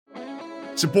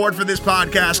Support for this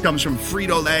podcast comes from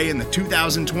Frito-Lay in the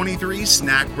 2023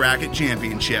 Snack Bracket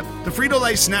Championship. The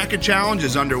Frito-Lay Snack-It Challenge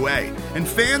is underway, and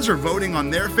fans are voting on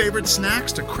their favorite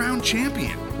snacks to crown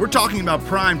champion. We're talking about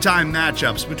prime-time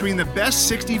matchups between the best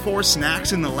 64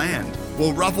 snacks in the land.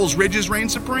 Will Ruffles Ridges reign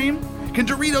supreme? Can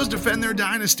Doritos defend their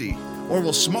dynasty? Or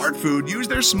will Smart Food use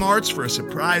their smarts for a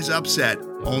surprise upset?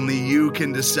 Only you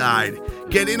can decide.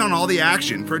 Get in on all the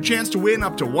action for a chance to win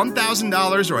up to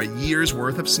 $1,000 or a year's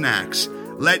worth of snacks.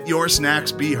 Let your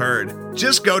snacks be heard.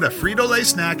 Just go to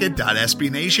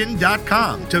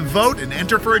fritolaysnacket.sbnation.com to vote and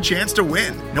enter for a chance to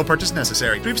win. No purchase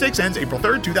necessary. Sweepstakes ends April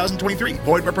 3rd, 2023.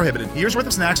 Void where prohibited. Year's worth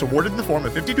of snacks awarded in the form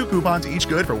of 52 coupons, each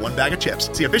good for one bag of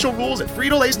chips. See official rules at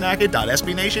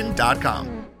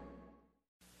fritolaysnacket.sbnation.com.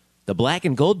 The Black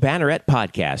and Gold Banneret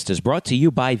podcast is brought to you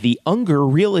by the Unger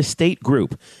Real Estate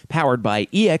Group, powered by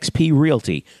eXp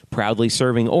Realty, proudly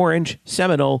serving Orange,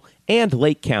 Seminole, and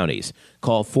Lake counties.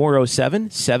 Call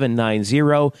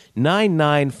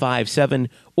 407-790-9957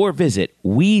 or visit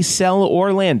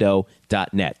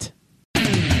WeSellOrlando.net.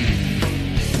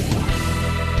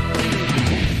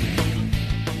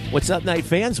 What's up, Night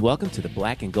fans? Welcome to the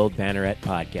Black and Gold Banneret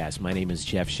podcast. My name is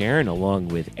Jeff Sharon, along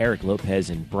with Eric Lopez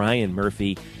and Brian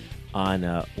Murphy, on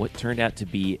what turned out to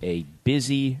be a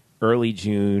busy early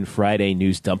June Friday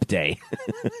news dump day.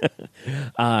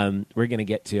 We're going to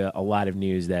get to a lot of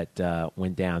news that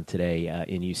went down today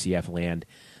in UCF land.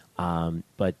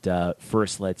 But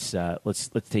first, let's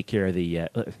take care of the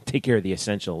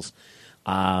essentials.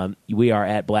 We are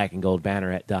at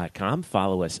blackandgoldbanneret.com.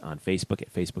 Follow us on Facebook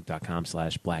at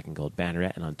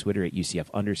facebook.com/blackandgoldbanneret and on Twitter at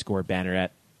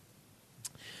UCF_banneret.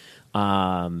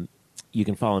 You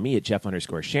can follow me at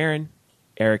Jeff_Sharon,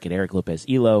 Eric at Eric Lopez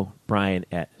Elo, Brian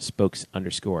at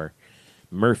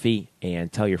Spokes_Murphy,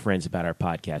 and tell your friends about our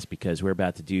podcast because we're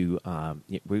about to do.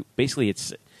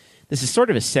 This is sort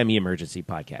of a semi-emergency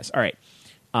podcast. All right.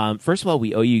 First of all,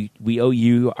 we owe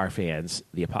you, our fans,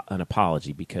 an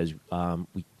apology because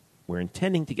we're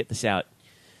intending to get the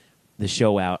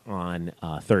show out on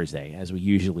Thursday, as we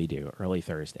usually do, early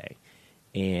Thursday,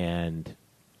 and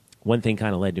one thing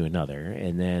kind of led to another,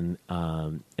 and then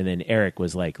Eric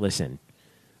was like, "Listen,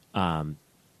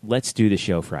 let's do the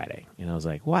show Friday," and I was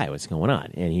like, "Why? What's going on?"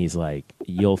 And he's like,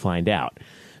 "You'll find out."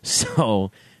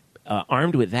 So,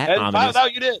 armed with that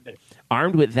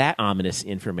ominous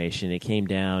information, it came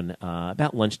down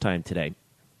about lunchtime today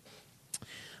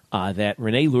that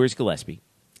Renee Luers-Gillispie,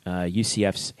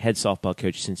 UCF's head softball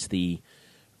coach since the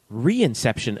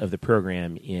re-inception of the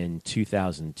program in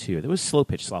 2002. There was slow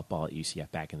pitch softball at UCF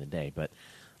back in the day, but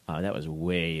that was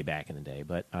way back in the day.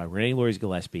 But Renee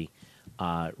Luers-Gillispie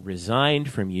resigned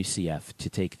from UCF to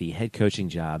take the head coaching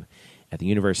job at the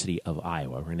University of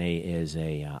Iowa. Renee is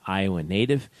a Iowa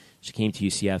native. She came to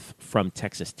UCF from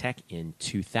Texas Tech in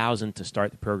 2000 to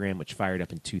start the program, which fired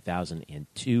up in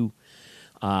 2002.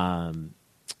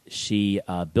 She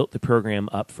built the program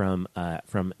up from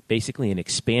basically an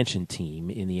expansion team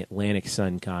in the Atlantic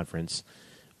Sun Conference,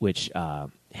 which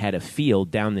had a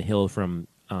field down the hill from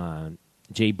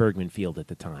Jay Bergman Field at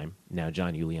the time, now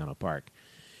John Uliano Park,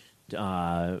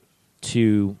 to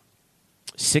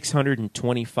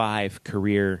 625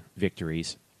 career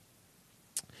victories,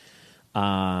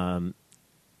 conference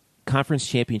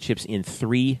championships in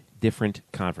 3 different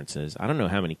conferences. I don't know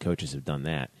how many coaches have done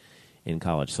that in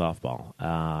college softball.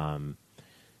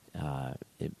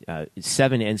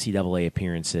 7 NCAA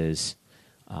appearances,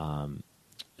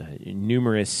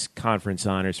 numerous conference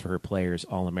honors for her players,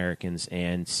 All-Americans,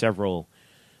 and several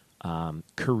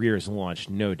careers launched,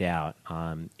 no doubt,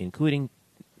 including,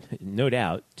 no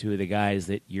doubt, 2 of the guys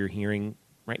that you're hearing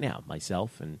right now,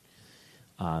 myself and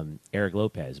Eric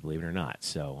Lopez, believe it or not.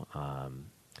 So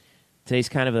today's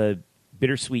kind of a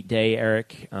bittersweet day,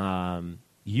 Eric.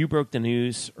 You broke the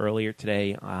news earlier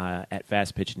today at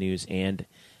Fast Pitch News and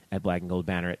at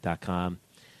blackandgoldbanneret.com.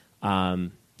 I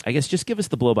guess just give us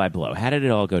the blow-by-blow. How did it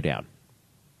all go down?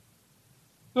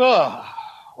 Well,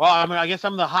 I guess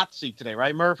I'm the hot seat today,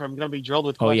 right, Murph? I'm going to be drilled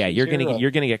with questions. Oh, yeah, you're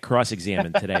going to get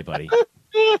cross-examined today, buddy.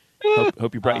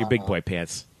 Hope you brought your big boy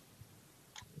pants.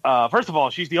 First of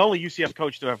all, she's the only UCF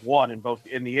coach to have won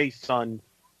in the ASUN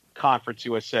Conference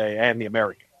USA and the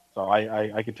American. So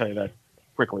I can tell you that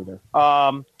quickly there.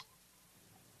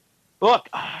 Look,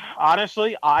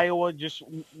 honestly, Iowa just,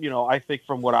 I think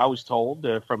from what I was told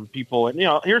from people, and,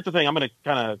 here's the thing, I'm going to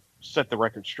kind of set the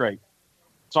record straight.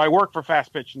 So I work for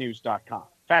FastPitchNews.com.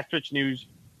 Fast Pitch News is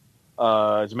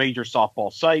a major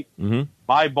softball site. Mm-hmm.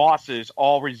 My bosses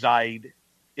all reside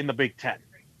in the Big Ten.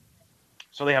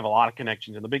 So they have a lot of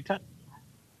connections in the Big Ten.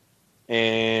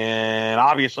 And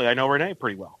obviously I know Renee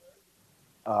pretty well.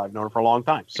 I've known her for a long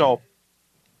time. So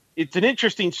it's an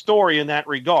interesting story in that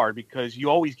regard because you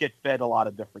always get fed a lot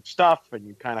of different stuff, and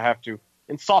you kind of have to.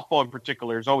 In softball, in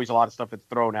particular, there's always a lot of stuff that's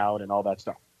thrown out and all that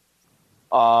stuff.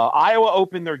 Iowa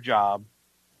opened their job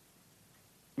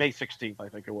May 16th, I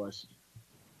think it was.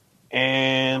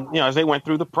 And, as they went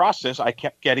through the process, I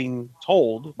kept getting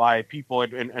told by people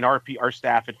and our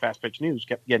staff at Fast Pitch News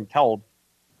kept getting told,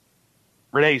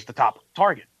 Renee's the top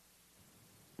target.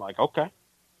 I'm like, okay.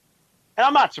 And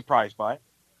I'm not surprised by it.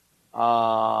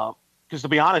 Because to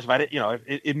be honest about it,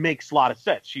 it makes a lot of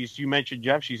sense. You mentioned,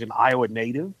 Jeff, she's an Iowa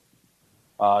native.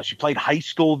 She played high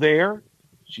school there.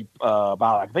 She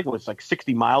I think it was like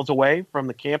 60 miles away from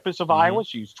the campus of Iowa.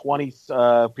 She's 20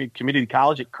 community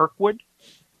college at Kirkwood.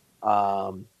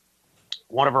 One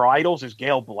of her idols is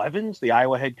Gail Blevins, the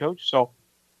Iowa head coach. So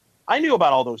I knew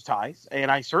about all those ties, and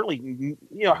I certainly,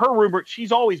 her rumor.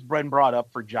 She's always been brought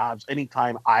up for jobs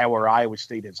anytime Iowa or Iowa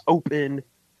State is open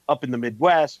up in the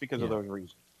Midwest because of those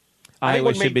reasons.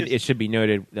 Iowa it should be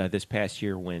noted this past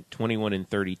year went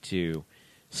 21-32,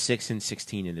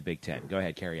 6-16 in the Big Ten. Go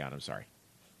ahead, carry on. I'm sorry.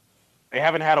 They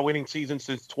haven't had a winning season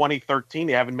since 2013.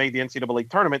 They haven't made the NCAA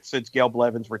tournament since Gail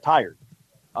Blevins retired,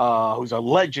 who's a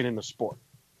legend in the sport.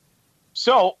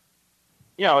 So,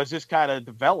 as this kind of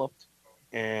developed,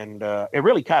 and it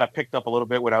really kind of picked up a little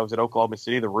bit when I was at Oklahoma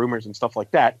City, the rumors and stuff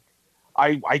like that.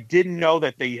 I didn't know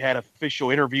that they had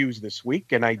official interviews this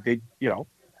week, and I did,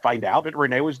 find out that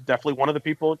Renee was definitely one of the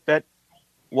people that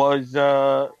was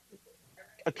a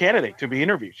candidate to be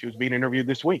interviewed. She was being interviewed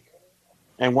this week.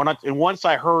 And once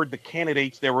I heard the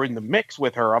candidates that were in the mix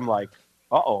with her, I'm like,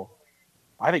 uh-oh,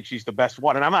 I think she's the best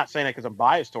one. And I'm not saying that because I'm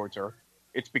biased towards her.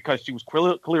 It's because she was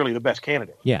clearly the best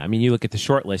candidate. Yeah, I mean, you look at the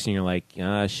short list and you're like,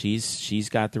 she's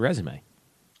got the resume.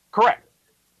 Correct.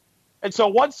 And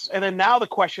so then now the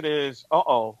question is,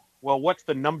 well, what's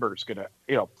the numbers going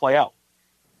to, play out?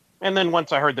 And then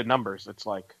once I heard the numbers, it's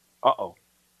like, uh-oh.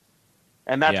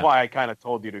 And that's why I kind of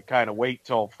told you to kind of wait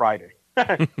till Friday.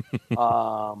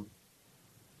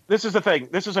 This is the thing.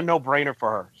 This is a no-brainer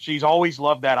for her. She's always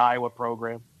loved that Iowa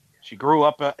program. She grew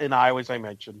up in Iowa, as I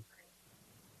mentioned.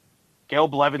 Gail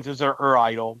Blevins is her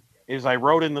idol. As I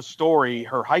wrote in the story,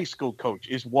 her high school coach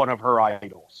is one of her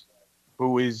idols,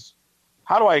 who is,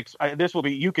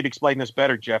 you could explain this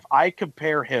better, Jeff. I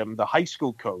compare him, the high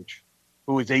school coach,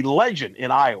 who is a legend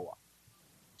in Iowa,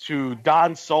 to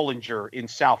Don Solinger in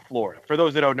South Florida. For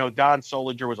those that don't know, Don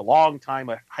Solinger was a long-time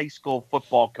high school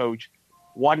football coach,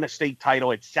 won the state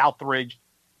title at Southridge,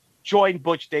 joined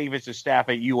Butch Davis' staff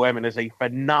at UM, and is a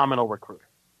phenomenal recruiter.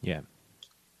 Yeah.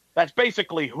 That's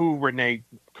basically who Renee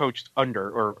coached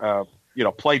under or,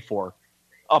 played for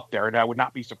up there. And I would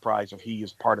not be surprised if he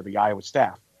is part of the Iowa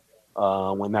staff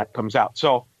when that comes out.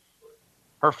 So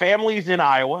her family's in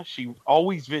Iowa. She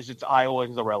always visits Iowa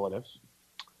and the relatives.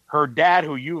 Her dad,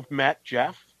 who you've met,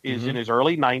 Jeff, is in his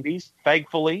early 90s.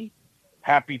 Thankfully,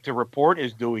 happy to report,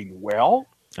 is doing well.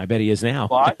 I bet he is now.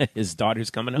 But his daughter's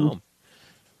coming home.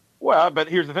 Well, but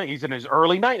here's the thing. He's in his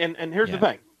early 90s. And here's the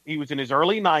thing. He was in his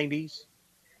early 90s.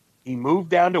 He moved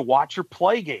down to watch her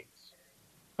play games.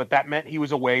 But that meant he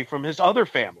was away from his other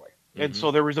family. And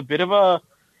so there was a bit of a,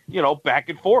 back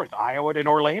and forth, Iowa and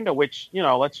Orlando, which,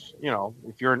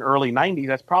 if you're in early 90s,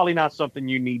 that's probably not something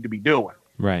you need to be doing.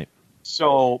 Right.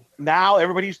 So now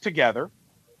everybody's together.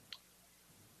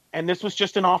 And this was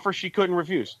just an offer she couldn't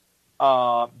refuse.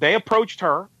 They approached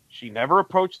her. She never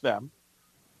approached them.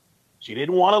 She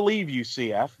didn't want to leave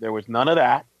UCF. There was none of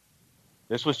that.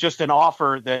 This was just an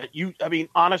offer that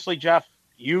honestly, Jeff,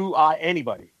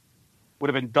 anybody would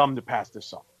have been dumb to pass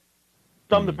this up.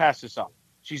 To pass this up.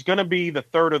 She's going to be the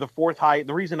third or the fourth high.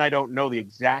 The reason I don't know the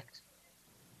exact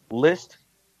list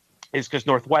is because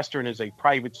Northwestern is a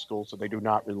private school, so they do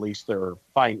not release their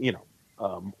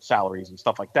salaries and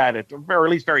stuff like that. It's at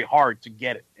least very hard to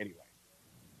get it anyway.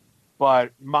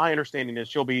 But my understanding is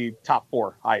she'll be top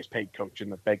 4 highest paid coach in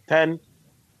the Big Ten.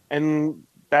 And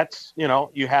that's,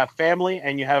 you have family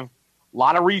and you have a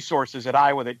lot of resources at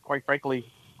Iowa that, quite frankly,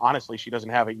 honestly, she doesn't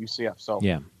have at UCF. So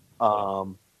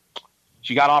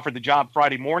she got offered the job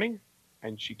Friday morning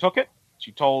and she took it.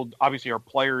 She told, obviously, her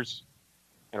players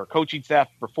and her coaching staff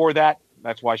before that.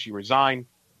 That's why she resigned.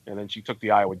 And then she took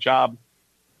the Iowa job.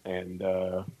 And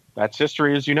that's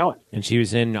history as you know it. And she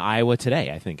was in Iowa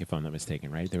today, I think, if I'm not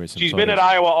mistaken, right? She's been at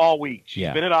Iowa all week. She's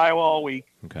been at Iowa all week.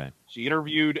 Okay. She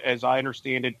interviewed, as I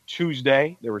understand it,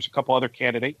 Tuesday. There was a couple other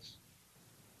candidates.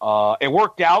 It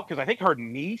worked out because I think her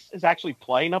niece is actually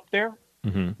playing up there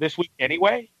this week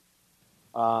anyway.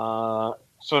 So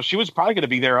she was probably going to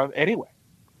be there anyway.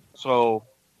 So,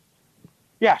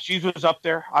 yeah, she was up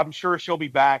there. I'm sure she'll be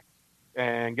back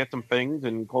and get some things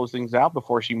and close things out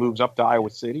before she moves up to Iowa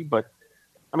City. But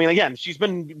I mean, again, she's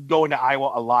been going to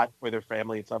Iowa a lot with her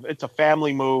family. It's a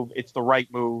family move. It's the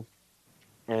right move.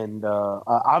 And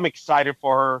I'm excited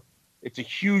for her. It's a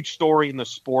huge story in the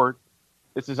sport.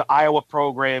 This is an Iowa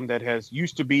program that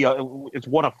used to be it's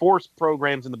one of 4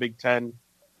 programs in the Big Ten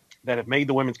that have made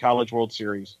the Women's College World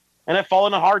Series and have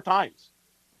fallen on hard times.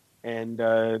 And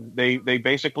they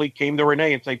basically came to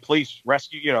Renee and say, please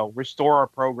restore our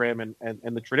program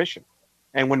and the tradition.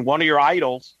 And when one of your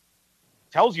idols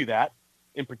tells you that,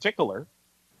 in particular,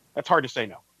 that's hard to say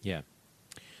no. Yeah.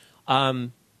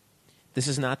 This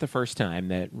is not the first time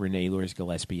that Renee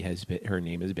Luers-Gillispie her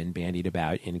name has been bandied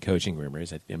about in coaching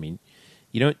rumors. I mean,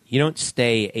 you don't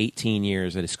stay 18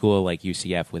 years at a school like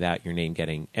UCF without your name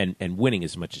getting and winning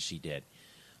as much as she did,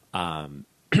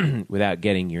 without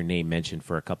getting your name mentioned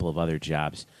for a couple of other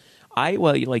jobs.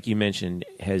 Iowa, like you mentioned,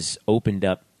 has opened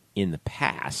up in the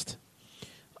past,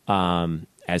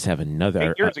 as have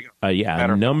 8 years ago.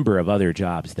 A number of other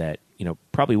jobs that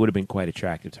probably would have been quite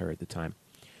attractive to her at the time.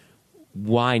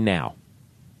 Why now?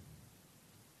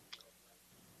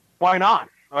 Why not?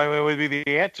 Would be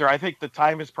the answer. I think the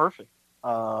time is perfect.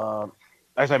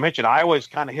 As I mentioned, Iowa's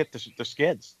kind of hit the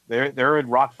skids. They're in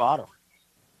rock bottom,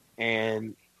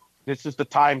 and this is the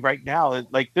time right now.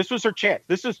 Like, this was her chance.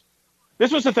 This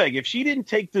was the thing. If she didn't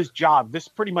take this job, this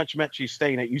pretty much meant she's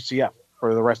staying at UCF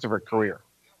for the rest of her career.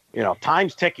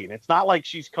 Time's ticking. It's not like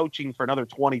she's coaching for another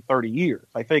 20, 30 years.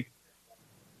 I think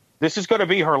this is going to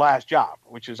be her last job,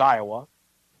 which is Iowa.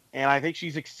 And I think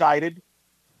she's excited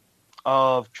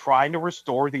of trying to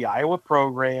restore the Iowa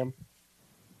program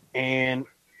and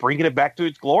bringing it back to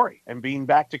its glory and being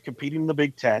back to competing in the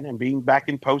Big Ten and being back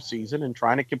in postseason and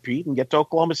trying to compete and get to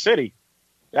Oklahoma City.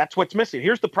 That's what's missing.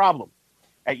 Here's the problem.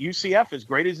 At UCF, as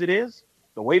great as it is,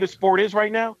 the way the sport is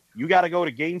right now, you got to go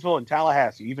to Gainesville and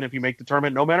Tallahassee, even if you make the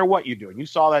tournament, no matter what you do. And you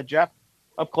saw that, Jeff,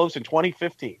 up close in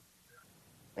 2015.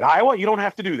 At Iowa, you don't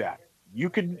have to do that. You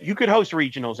could host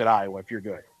regionals at Iowa if you're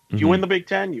good. If you win the Big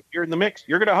Ten, you're in the mix,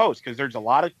 you're going to host, because there's a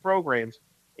lot of programs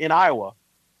in Iowa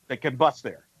that can bust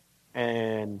there.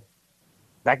 And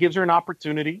that gives her an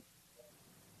opportunity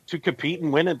to compete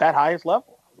and win at that highest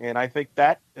level. And I think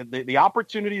that the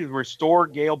opportunity to restore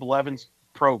Gail Blevin's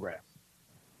program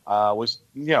was,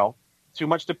 too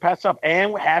much to pass up.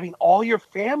 And having all your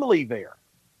family there.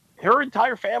 Her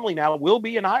entire family now will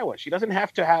be in Iowa. She doesn't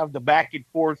have to have the back and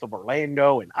forth of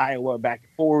Orlando and Iowa back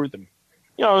and forth. And,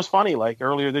 it was funny. Like,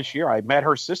 earlier this year, I met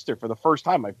her sister for the first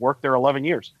time. I've worked there 11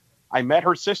 years. I met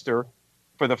her sister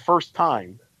for the first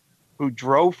time, who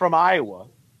drove from Iowa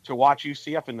to watch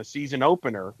UCF in the season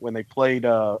opener when they played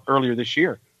earlier this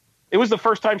year. It was the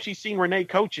first time she's seen Renee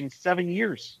coach in 7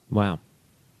 years. Wow.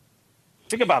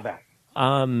 Think about that.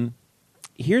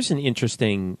 Here's an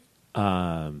interesting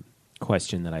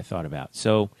question that I thought about.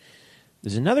 So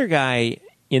there's another guy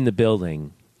in the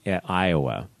building at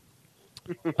Iowa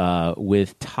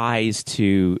with ties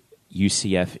to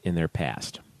UCF in their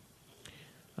past.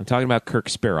 I'm talking about Kirk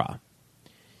Speraw.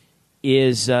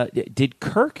 Did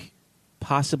Kirk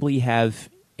possibly have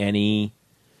any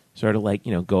sort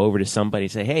of go over to somebody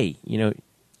and say, hey, you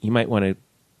might want to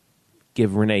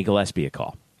give Renee Gillispie a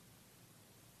call?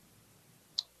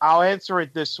 I'll answer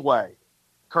it this way.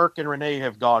 Kirk and Renee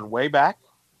have gone way back,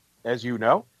 as you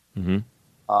know.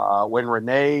 Mm-hmm. When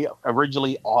Renee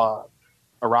originally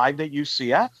arrived at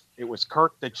UCF, it was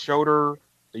Kirk that showed her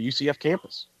the UCF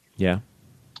campus. Yeah.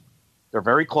 They're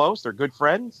very close. They're good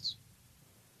friends.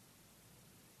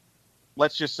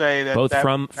 Let's just say that both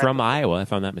from Iowa,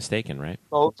 if I'm not mistaken, right?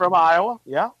 Both from Iowa,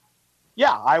 yeah.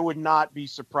 I would not be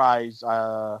surprised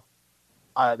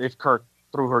if Kirk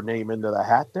threw her name into the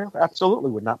hat there.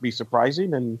 Absolutely, would not be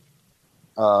surprising. And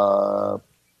why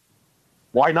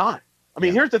not? I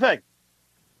mean, here's the thing.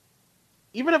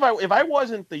 Even if I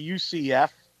wasn't the UCF,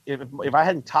 if I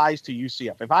hadn't ties to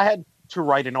UCF, if I had to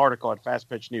write an article on Fast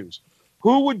Pitch News,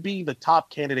 who would be the top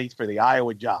candidates for the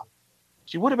Iowa job?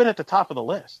 She would have been at the top of the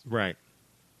list. Right.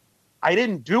 I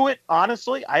didn't do it,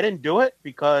 honestly. I didn't do it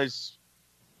because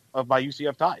of my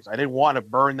UCF ties. I didn't want to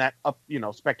burn that up,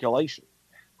 speculation.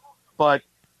 But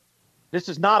this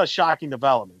is not a shocking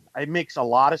development. It makes a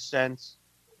lot of sense.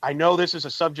 I know this is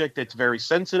a subject that's very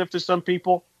sensitive to some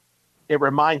people. It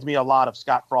reminds me a lot of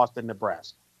Scott Frost in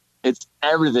Nebraska. It's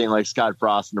everything like Scott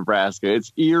Frost in Nebraska.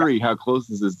 It's eerie how close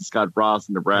this is to Scott Frost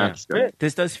in Nebraska. Yeah.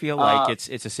 This does feel like it's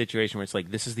a situation where it's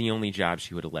like this is the only job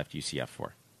she would have left UCF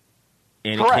for,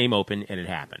 and correct. It came open and it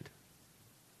happened.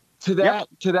 To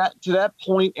that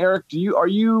point, Eric, are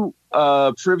you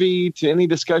privy to any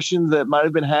discussions that might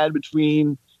have been had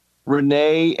between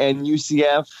Renee and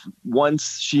UCF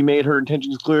once she made her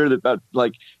intentions clear? Did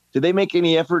they make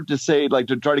any effort to say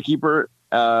to try to keep her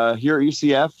here at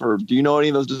UCF, or do you know any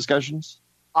of those discussions?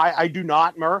 I do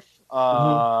not, Murph,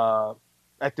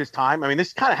 at this time. I mean,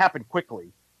 this kind of happened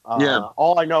quickly.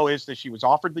 All I know is that she was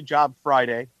offered the job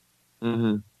Friday,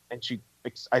 and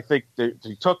I think that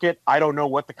she took it. I don't know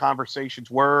what the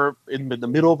conversations were in the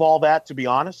middle of all that, to be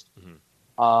honest.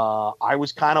 I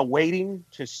was kind of waiting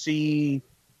to see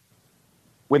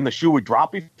when the shoe would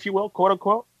drop, if you will, quote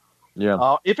unquote.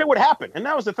 Yeah. If it would happen. And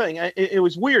that was the thing. It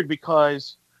was weird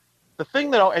because the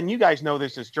thing that, and you guys know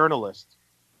this as journalists,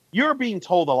 you're being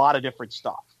told a lot of different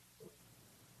stuff,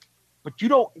 but you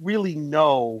don't really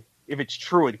know if it's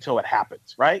true until it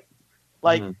happens, right?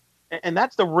 Like, and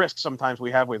that's the risk sometimes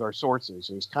we have with our sources.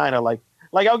 It's kind of like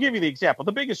I'll give you the example.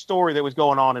 The biggest story that was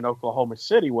going on in Oklahoma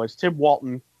City was Tim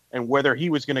Walton and whether he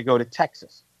was going to go to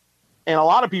Texas. And a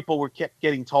lot of people kept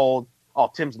getting told, oh,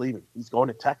 Tim's leaving. He's going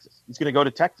to Texas. He's going to go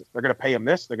to Texas. They're going to pay him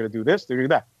this. They're going to do this. They're going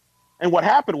to do that. And what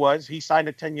happened was he signed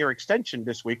a 10-year extension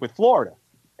this week with Florida.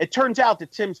 It turns out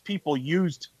that Tim's people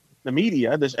used the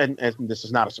media, and this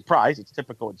is not a surprise, it's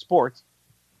typical in sports.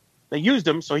 They used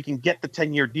him so he can get the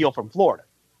 10-year deal from Florida.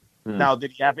 Now,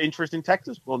 did he have interest in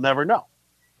Texas? We'll never know.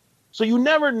 So you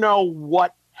never know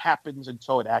what happens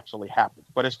until it actually happens.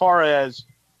 But as far as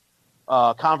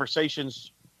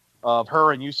conversations of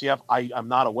her and UCF, I'm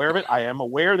not aware of it. I am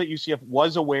aware that UCF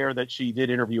was aware that she did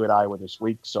interview at Iowa this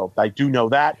week, so I do know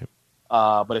that.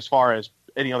 But as far as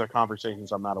any other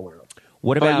conversations, I'm not aware of.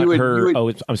 What about her?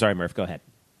 I'm sorry, Murph. Go ahead.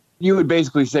 You would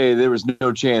basically say there was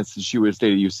no chance that she would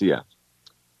stay at UCF.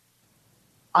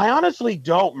 I honestly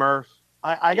don't, Murph.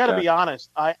 I got to be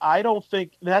honest. I don't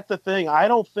think that's the thing. I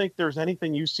don't think there's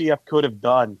anything UCF could have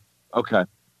done. Okay.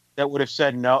 That would have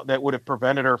said no. That would have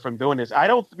prevented her from doing this.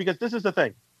 Because this is the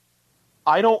thing.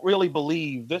 I don't really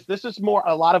believe this. This is a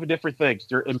lot of different things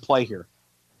in play here.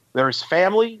 There's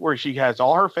family where she has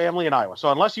all her family in Iowa.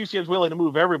 So unless UCF is willing to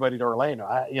move everybody to Orlando,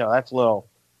 that's a little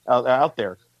out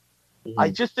there.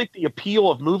 I just think the appeal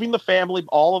of moving the family,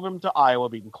 all of them to Iowa,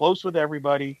 being close with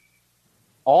everybody,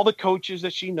 all the coaches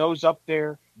that she knows up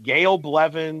there, Gail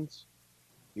Blevins,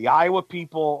 the Iowa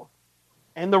people,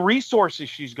 and the resources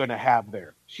she's going to have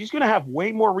there. She's going to have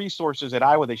way more resources at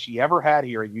Iowa than she ever had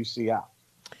here at UCF.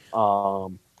 I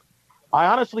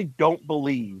honestly don't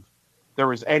believe there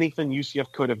was anything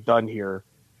UCF could have done here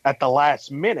at the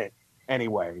last minute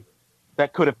anyway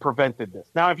that could have prevented this.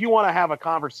 Now, if you want to have a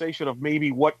conversation of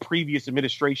maybe what previous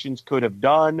administrations could have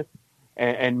done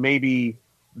and maybe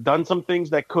done some things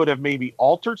that could have maybe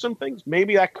altered some things,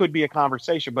 maybe that could be a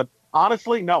conversation. But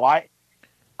honestly, no, I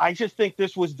just think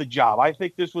this was the job. I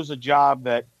think this was a job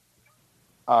that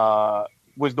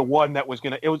was the one that was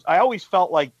going to, I always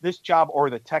felt like this job or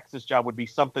the Texas job would be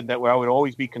something that I would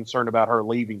always be concerned about her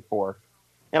leaving for.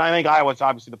 And I think Iowa's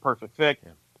obviously the perfect fit.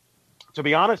 Yeah. To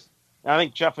be honest, and I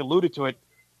think Jeff alluded to it,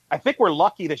 I think we're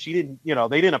lucky that she didn't,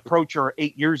 they didn't approach her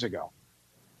 8 years ago.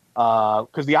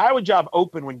 Because the Iowa job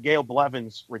opened when Gail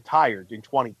Blevins retired in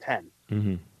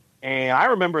 2010. And I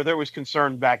remember there was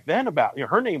concern back then about,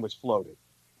 her name was floated.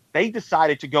 They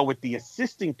decided to go with the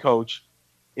assistant coach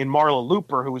in Marla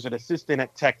Looper, who was an assistant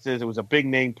at Texas. It was a big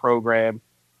name program.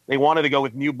 They wanted to go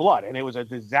with new blood, and it was a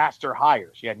disaster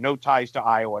hire. She had no ties to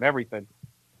Iowa and everything.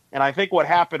 And I think what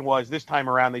happened was this time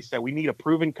around, they said, we need a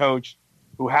proven coach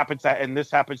who happens to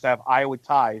have Iowa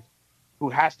ties, who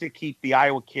has to keep the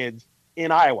Iowa kids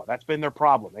in Iowa. That's been their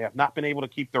problem. They have not been able to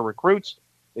keep their recruits.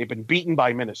 They've been beaten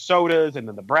by Minnesotas and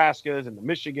the Nebraskas and the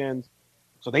Michigans.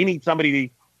 So they need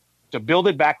somebody to build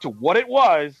it back to what it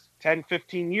was 10,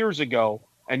 15 years ago.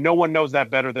 And no one knows that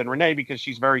better than Renee because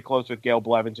she's very close with Gail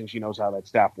Blevins and she knows how that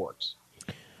staff works.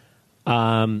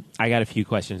 I got a few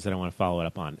questions that I want to follow it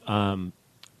up on.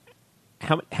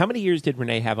 How many years did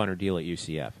Renee have on her deal at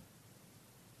UCF?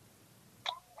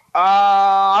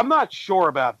 I'm not sure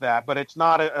about that, but it's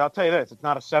not. I'll tell you this: it's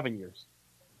not a 7 years.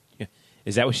 Yeah.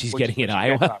 Is that what she's getting at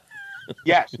Iowa?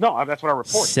 Yes. No, that's what I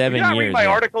report. 7 years. Did you read my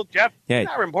article, Jeff? Yeah. Did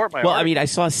I report my article? I mean, I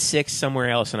saw 6 somewhere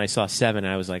else, and I saw 7,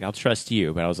 and I was like, I'll trust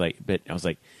you. But I was like,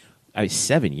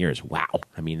 7 years. Wow.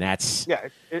 I mean, that's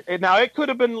now it could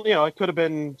have been. It could have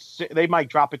been. They might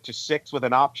drop it to 6 with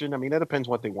an option. I mean, it depends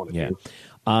what they want to do.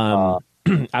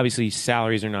 Obviously,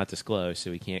 salaries are not disclosed, so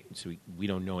we can't. So we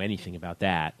don't know anything about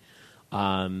that.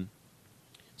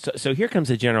 So here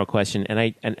comes a general question, and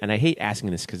I hate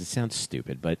asking this because it sounds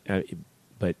stupid, but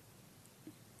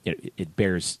it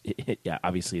bears.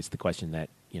 Obviously, it's the question that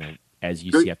as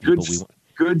UCF people we want.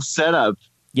 Good setup.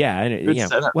 Yeah,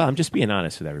 setup. Well, I'm just being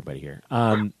honest with everybody here.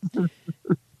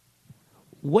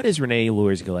 What is Renee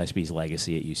Luers-Gillespie's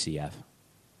legacy at UCF?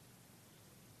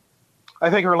 I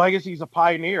think her legacy is a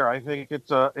pioneer. I think it's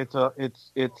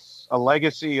a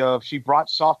legacy of she brought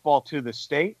softball to the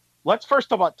state. let's first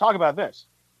talk about this.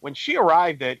 When she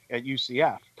arrived at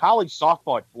UCF, college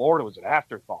softball at Florida was an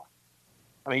afterthought.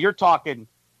 I mean, you're talking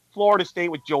Florida State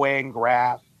with Joanne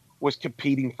Graff was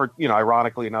competing for,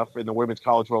 ironically enough, in the Women's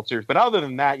College World Series. But other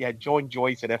than that, you had Joan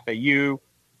Joyce at FAU.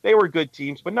 They were good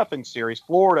teams, but nothing serious.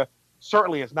 Florida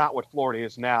certainly is not what Florida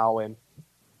is now. And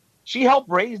she helped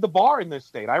raise the bar in this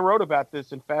state. I wrote about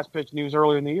this in Fast Pitch News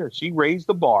earlier in the year. She raised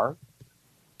the bar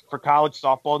for college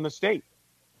softball in the state.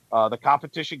 The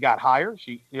competition got higher.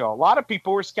 A lot of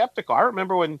people were skeptical. I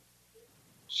remember when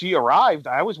she arrived,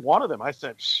 I was one of them. I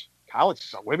said, college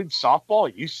women's softball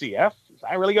at UCF? Is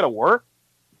that really going to work?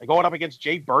 Like going up against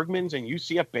Jay Bergman's and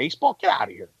UCF baseball? Get out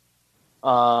of here.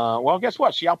 Well, guess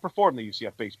what? She outperformed the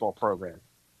UCF baseball program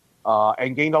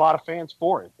and gained a lot of fans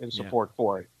for it and support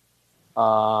for it.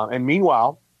 And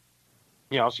meanwhile,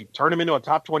 she turned them into a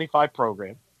top 25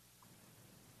 program,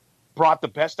 brought the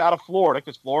best out of Florida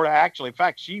because Florida actually, in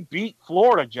fact, she beat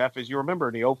Florida, Jeff, as you remember,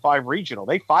 in the 05 regional.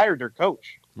 They fired their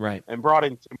coach. Right. And brought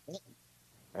in Tim Horton.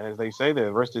 And as they say,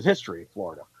 the rest is history in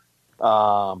Florida.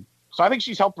 So I think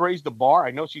she's helped raise the bar.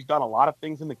 I know she's done a lot of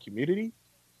things in the community,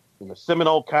 in the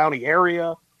Seminole County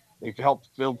area. They've helped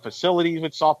build facilities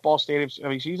with softball stadiums. I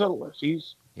mean,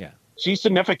 she's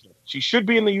significant. She should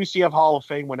be in the UCF Hall of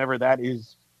Fame whenever that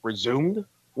is resumed,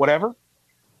 whatever.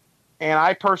 And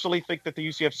I personally think that the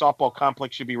UCF softball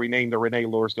complex should be renamed the Renee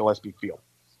Luers-Gillispie Field.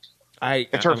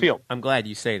 It's her field. I'm glad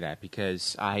you say that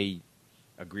because I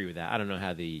agree with that. I don't know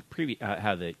how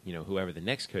whoever the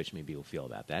next coach maybe will feel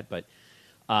about that, but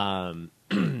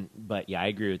but yeah, I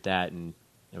agree with that. And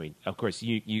I mean, of course,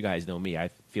 you guys know me. I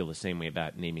feel the same way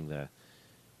about naming the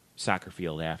soccer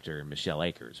field after Michelle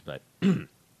Akers, but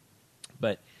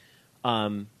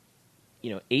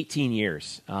 18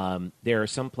 years. There are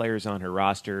some players on her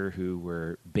roster who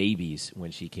were babies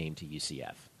when she came to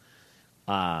UCF.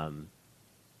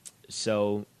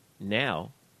 So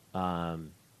now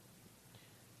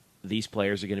these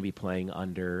players are going to be playing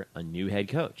under a new head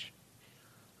coach.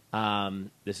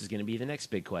 This is going to be the next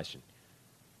big question.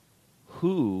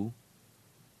 Who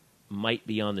might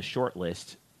be on the short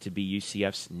list to be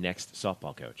UCF's next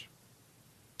softball coach?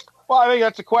 Well, I think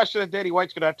that's a question that Danny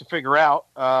White's going to have to figure out.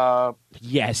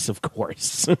 Yes, of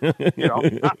course. No.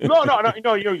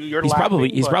 You're he's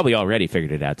laughing, probably already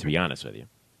figured it out. To be honest with you,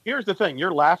 here's the thing: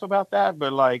 you're laughing about that,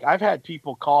 but like I've had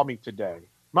people call me today.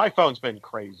 My phone's been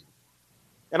crazy,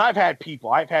 and I've had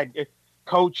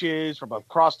coaches from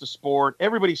across the sport.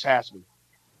 Everybody's asked me,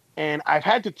 and I've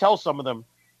had to tell some of them,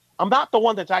 I'm not the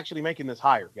one that's actually making this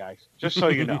hire, guys. Just so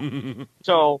you know.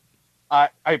 So. I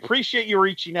appreciate you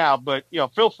reaching out, but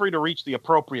feel free to reach the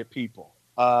appropriate people.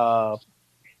 You're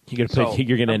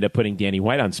going to end up putting Danny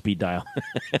White on speed dial.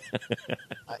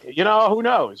 Who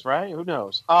knows, right? Who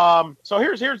knows? So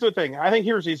here's the thing. I think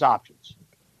here's these options.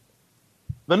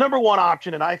 The number one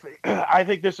option, and I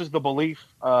think this is the belief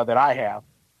that I have,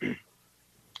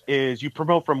 is you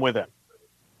promote from within.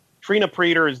 Trina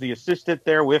Preeter is the assistant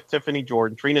there with Tiffany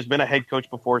Jordan. Trina's been a head coach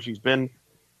before. She's been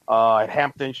at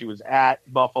Hampton. She was at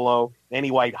Buffalo. Danny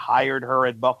White hired her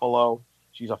at Buffalo.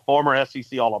 She's a former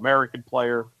SEC All-American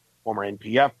player, former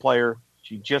NPF player.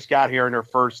 She just got here in her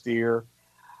first year.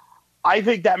 I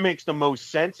think that makes the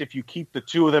most sense if you keep the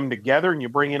two of them together and you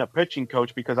bring in a pitching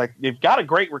coach because they've got a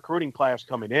great recruiting class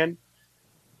coming in,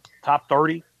 top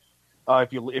 30.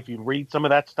 If you read some of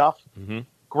that stuff,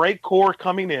 Great core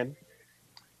coming in,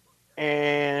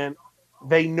 and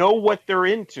they know what they're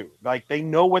into. Like, they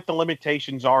know what the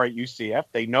limitations are at UCF.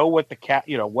 They know what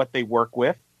what they work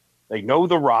with. They know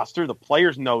the roster. The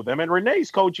players know them. And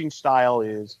Renee's coaching style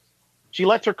is she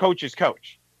lets her coaches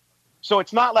coach. So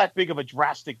it's not that big of a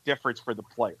drastic difference for the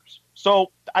players.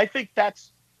 So I think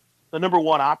that's the number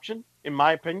one option, in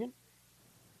my opinion.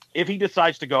 If he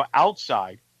decides to go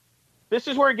outside, this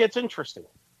is where it gets interesting.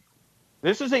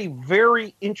 This is a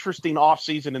very interesting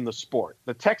offseason in the sport.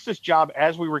 The Texas job,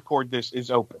 as we record this,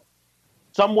 is open.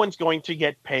 Someone's going to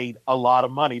get paid a lot of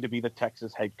money to be the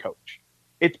Texas head coach.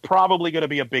 It's probably going to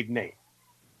be a big name.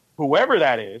 Whoever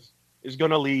that is going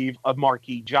to leave a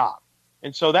marquee job.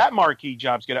 And so that marquee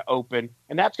job is going to open,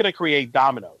 and that's going to create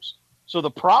dominoes. So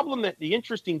the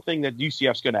interesting thing that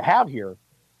UCF's going to have here,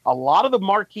 a lot of the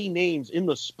marquee names in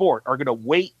the sport are going to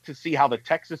wait to see how the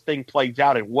Texas thing plays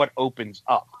out and what opens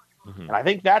up. Mm-hmm. And I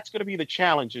think that's going to be the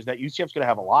challenge, is that UCF's going to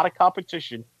have a lot of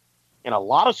competition, and a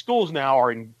lot of schools now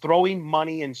are throwing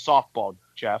money in softball,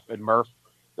 Jeff and Murph.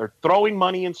 They're throwing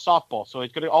money in softball. So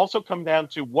it's going to also come down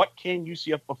to what can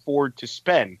UCF afford to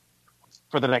spend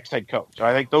for the next head coach. So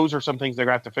I think those are some things they're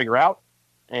going to have to figure out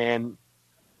and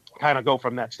kind of go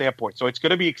from that standpoint. So it's going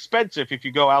to be expensive if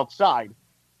you go outside.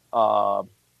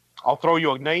 I'll throw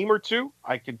you a name or two.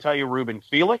 I can tell you Ruben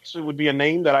Felix. It would be a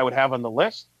name that I would have on the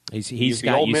list. He's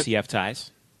got UCF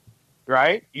ties.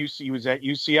 Right? He was at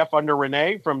UCF under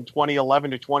Renee from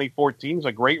 2011 to 2014. He's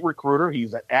a great recruiter.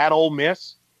 He's at Ole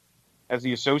Miss as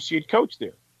the associate coach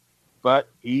there. But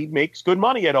he makes good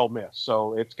money at Ole Miss,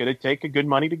 so it's going to take a good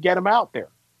money to get him out there.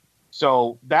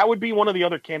 So that would be one of the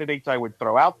other candidates I would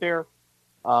throw out there.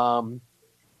 But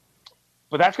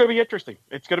that's going to be interesting.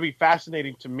 It's going to be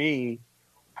fascinating to me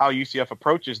how UCF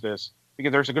approaches this,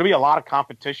 because there's going to be a lot of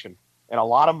competition and a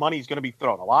lot of money is going to be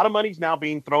thrown. A lot of money is now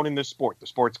being thrown in this sport. The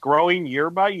sport's growing year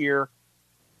by year.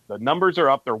 The numbers are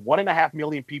up. There are 1.5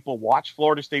 million people watch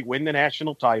Florida State win the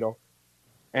national title.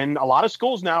 And a lot of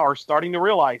schools now are starting to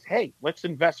realize, hey, let's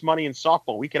invest money in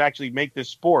softball. We could actually make this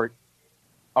sport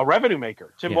a revenue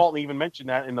maker. Tim Walton even mentioned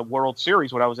that in the World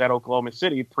Series when I was at Oklahoma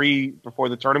City before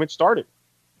the tournament started.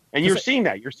 And you're seeing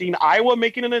that. You're seeing Iowa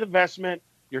making an investment.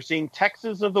 You're seeing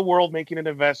Texas of the world making an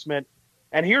investment.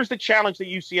 And here's the challenge that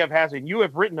UCF has, and you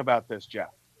have written about this,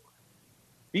 Jeff.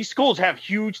 These schools have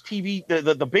huge TV,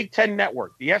 the Big Ten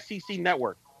network, the SEC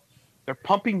network. They're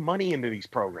pumping money into these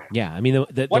programs. Yeah, I mean,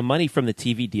 the money from the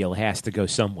TV deal has to go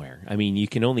somewhere. I mean, you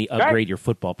can only upgrade your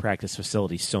football practice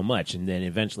facilities so much, and then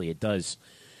eventually it does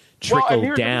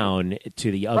trickle down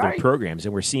to the other programs,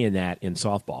 and we're seeing that in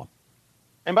softball.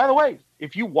 And by the way,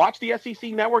 if you watch the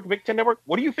SEC network, Big Ten network,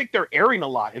 what do you think they're airing a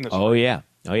lot in the spring?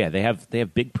 Oh yeah, they have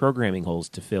big programming holes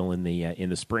to fill in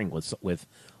the spring with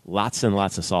lots and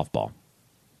lots of softball.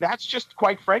 That's just,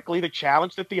 quite frankly, the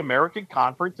challenge that the American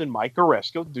Conference and Mike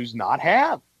Oresco does not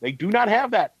have. They do not have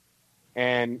that,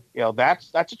 and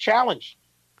that's a challenge.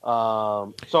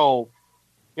 So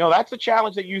that's the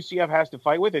challenge that UCF has to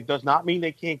fight with. It does not mean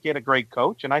they can't get a great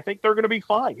coach, and I think they're going to be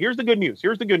fine. Here's the good news.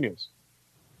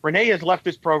 Renee has left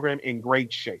this program in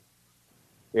great shape.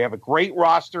 They have a great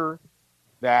roster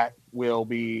that will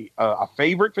be a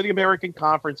favorite for the American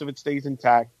Conference if it stays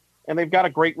intact, and they've got a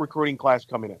great recruiting class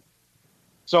coming in.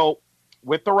 So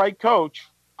with the right coach,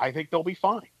 I think they'll be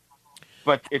fine.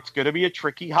 But it's going to be a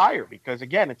tricky hire because,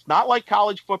 again, it's not like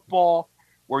college football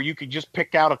where you could just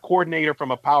pick out a coordinator from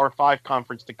a Power 5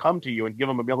 conference to come to you and give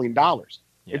them $1 million.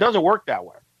 Yeah. It doesn't work that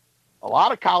way. A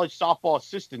lot of college softball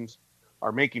assistants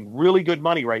are making really good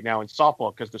money right now in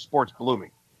softball because the sport's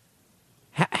blooming.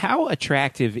 How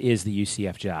attractive is the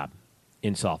UCF job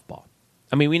in softball?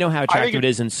 I mean, we know how attractive it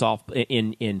is in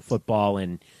football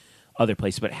and other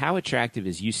places, but how attractive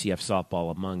is UCF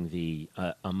softball among the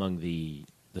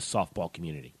softball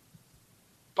community?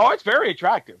 Oh, it's very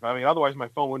attractive. I mean, otherwise my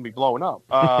phone wouldn't be blowing up.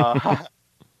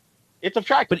 It's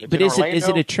attractive. But is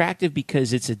it attractive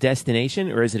because it's a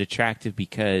destination, or is it attractive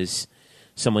because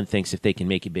someone thinks if they can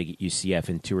make it big at UCF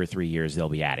in 2 or 3 years, they'll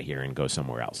be out of here and go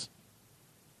somewhere else?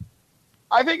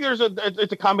 I think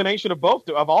it's a combination of both,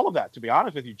 of all of that, to be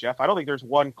honest with you, Jeff. I don't think there's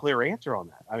one clear answer on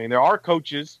that. I mean, there are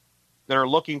coaches that are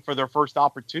looking for their first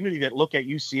opportunity that look at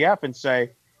UCF and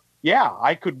say, yeah,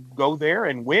 I could go there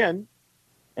and win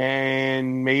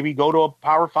and maybe go to a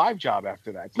Power 5 job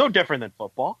after that. It's no different than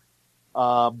football.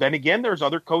 Then again, there's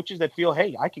other coaches that feel,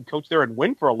 hey, I can coach there and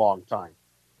win for a long time.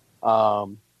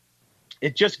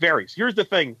 It just varies. Here's the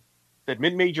thing that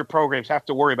mid-major programs have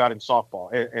to worry about in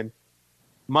softball, and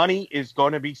money is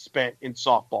going to be spent in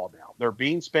softball now. They're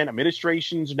being spent.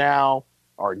 Administrations now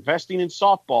are investing in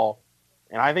softball,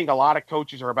 and I think a lot of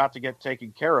coaches are about to get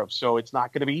taken care of. So it's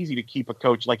not going to be easy to keep a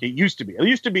coach like it used to be. It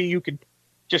used to be you could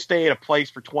just stay at a place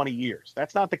for 20 years.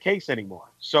 That's not the case anymore.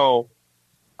 So,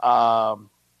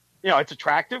 it's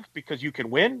attractive because you can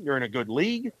win. You're in a good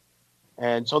league.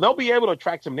 And so they'll be able to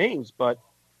attract some names, but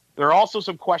there are also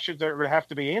some questions that are going to have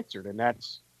to be answered. And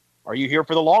that's, are you here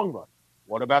for the long run?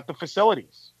 What about the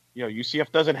facilities?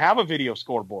 UCF doesn't have a video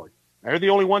scoreboard. They're the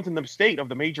only ones in the state of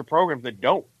the major programs that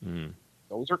don't. Mm.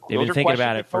 They've been thinking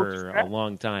about it for a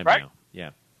long time now.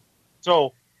 Yeah.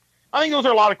 So I think those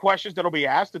are a lot of questions that'll be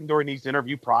asked during these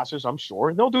interview process, I'm sure.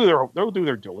 And they'll do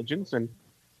their diligence, and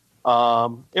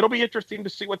it'll be interesting to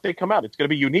see what they come out. It's going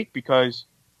to be unique because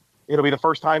it'll be the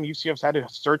first time UCF's had to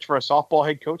search for a softball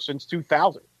head coach since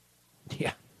 2000.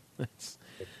 Yeah. That's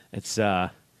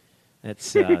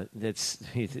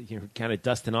you're kind of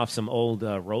dusting off some old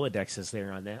Rolodexes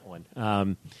there on that one.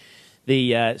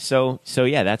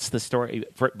 That's the story.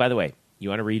 By the way, you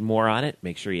want to read more on it?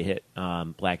 Make sure you hit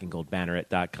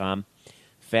blackandgoldbanneret.com,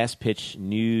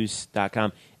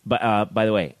 fastpitchnews.com. But by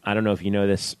the way, I don't know if you know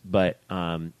this, but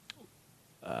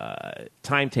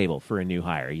timetable for a new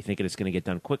hire. You thinking it's going to get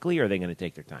done quickly, or are they going to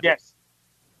take their time? Yes,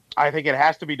 I think it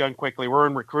has to be done quickly. We're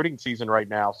in recruiting season right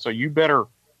now, so you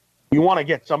want to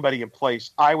get somebody in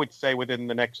place, I would say, within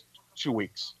the next 2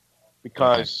 weeks,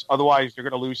 because otherwise you're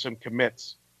going to lose some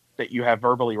commits that you have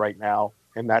verbally right now,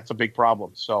 and that's a big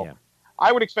problem. So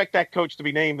I would expect that coach to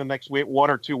be named the next 1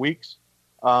 or 2 weeks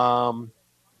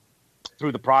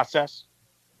through the process.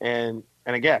 And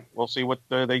again, we'll see what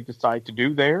they decide to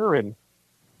do there. And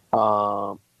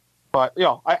but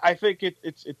I think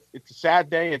it's a sad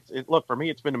day. Look, for me,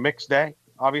 it's been a mixed day,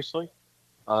 obviously.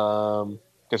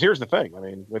 Because here's the thing. I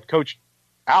mean, with Coach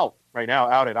out right now,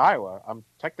 out at Iowa, I'm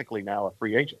technically now a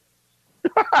free agent.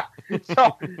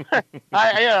 So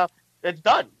it's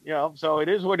done. So it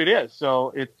is what it is.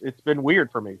 So it's been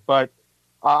weird for me, but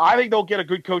I think they'll get a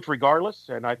good coach regardless,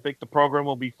 and I think the program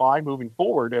will be fine moving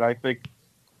forward. And I think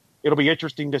it'll be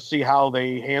interesting to see how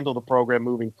they handle the program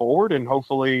moving forward, and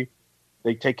hopefully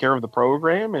they take care of the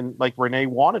program. And like Renee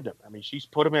wanted them. I mean, she's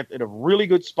put them in a really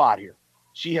good spot here.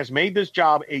 She has made this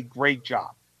job a great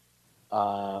job.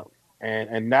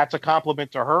 And that's a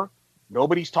compliment to her.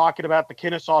 Nobody's talking about the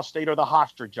Kennesaw State or the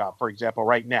Hofstra job, for example,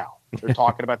 right now. They're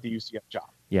talking about the UCF job.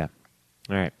 Yeah.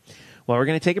 All right. Well, we're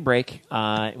going to take a break.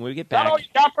 And when we get back. Not all you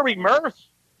got for me, Murph.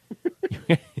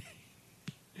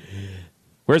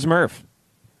 Where's Murph?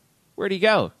 Where'd he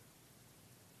go?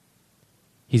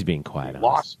 He's being quiet.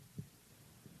 Lost.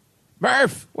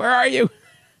 Murph, where are you?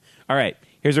 All right.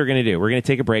 Here's what we're going to do. We're going to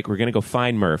take a break. We're going to go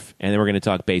find Murph, and then we're going to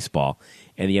talk baseball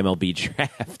and the MLB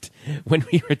draft when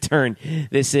we return.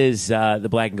 This is the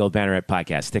Black and Gold Banneret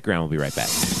Podcast. Stick around. We'll be right back.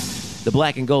 The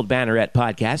Black and Gold Banneret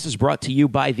Podcast is brought to you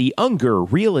by the Unger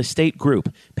Real Estate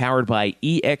Group, powered by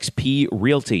eXp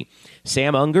Realty.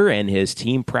 Sam Unger and his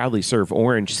team proudly serve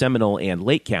Orange, Seminole, and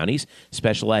Lake counties,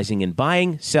 specializing in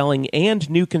buying, selling, and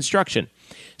new construction.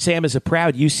 Sam is a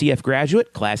proud UCF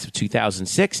graduate, class of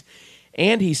 2006,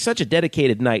 and he's such a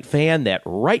dedicated Knight fan that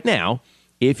right now,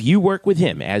 if you work with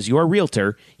him as your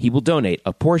realtor, he will donate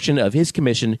a portion of his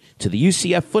commission to the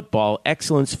UCF Football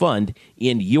Excellence Fund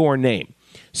in your name.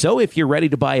 So if you're ready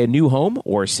to buy a new home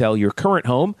or sell your current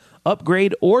home,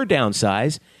 upgrade or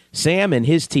downsize, Sam and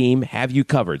his team have you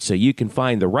covered so you can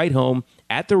find the right home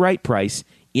at the right price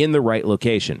in the right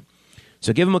location.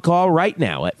 So give him a call right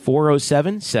now at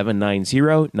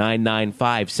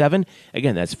 407-790-9957.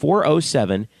 Again, that's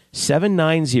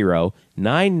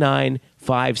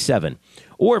 407-790-9957.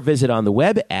 Or visit on the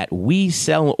web at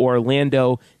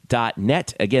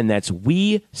WeSellOrlando.net. Again, that's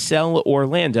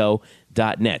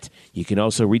WeSellOrlando.net. You can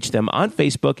also reach them on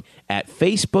Facebook at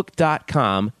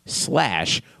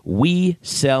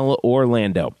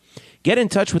facebook.com/WeSellOrlando. Get in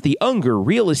touch with the Unger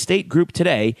Real Estate Group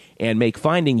today and make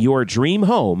finding your dream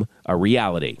home a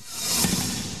reality.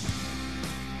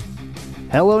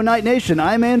 Hello, Night Nation.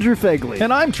 I'm Andrew Fegley.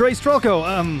 And I'm Trey Strelko.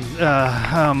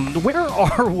 Where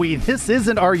are we? This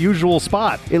isn't our usual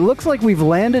spot. It looks like we've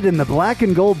landed in the Black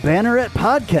and Gold Banneret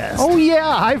Podcast. Oh, yeah.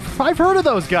 I've heard of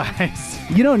those guys.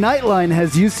 You know, Nightline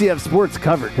has UCF sports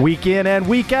covered. Week in and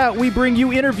week out, we bring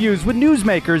you interviews with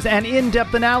newsmakers and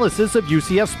in-depth analysis of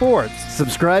UCF sports.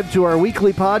 Subscribe to our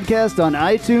weekly podcast on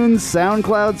iTunes,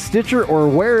 SoundCloud, Stitcher, or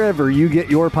wherever you get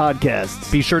your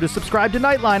podcasts. Be sure to subscribe to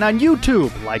Nightline on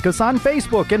YouTube, like us on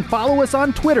Facebook, and follow us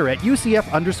on Twitter at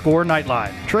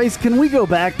UCF_Nightline. Trace, can we go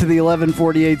back to the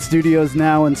 1148 studios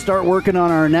now and start working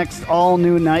on our next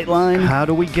all-new Nightline? How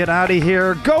do we get out of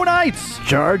here? Go Knights!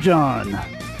 Charge on.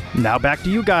 Now back to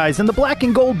you guys in the Black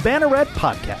and Gold Banneret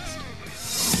Podcast.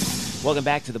 Welcome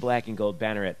back to the Black and Gold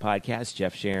Banneret Podcast.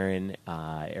 Jeff Sharon,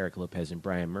 Eric Lopez, and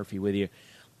Brian Murphy with you.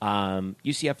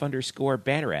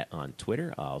 UCF_Banneret on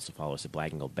Twitter. Also follow us at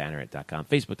blackandgoldbanneret.com,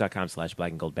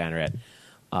 facebook.com/blackandgoldbanneret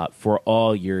for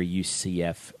all your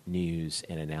UCF news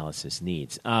and analysis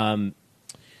needs. All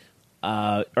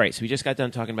right, so we just got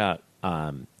done talking about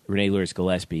Renee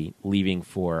Luers-Gillispie leaving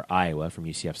for Iowa from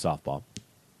UCF softball.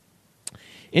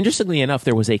 Interestingly enough,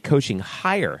 there was a coaching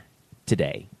hire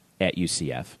today at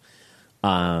UCF.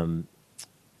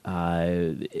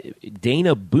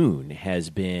 Dana Boone has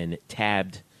been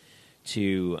tabbed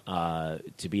to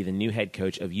be the new head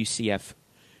coach of UCF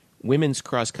women's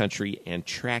cross country and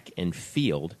track and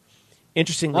field.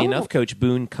 Interestingly enough, Coach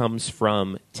Boone comes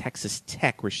from Texas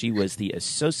Tech, where she was the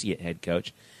associate head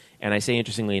coach. And I say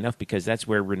interestingly enough because that's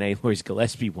where Renee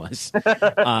Luers-Gillispie was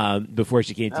before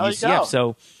she came to UCF.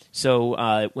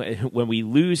 So when we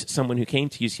lose someone who came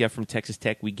to UCF from Texas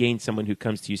Tech, we gain someone who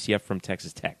comes to UCF from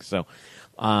Texas Tech. So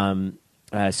Dana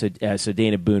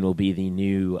Boone will be the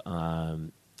new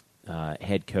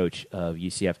head coach of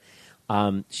UCF.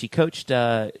 She coached.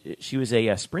 She was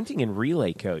a sprinting and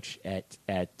relay coach in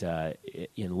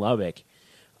Lubbock,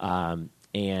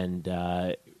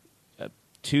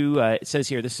 it says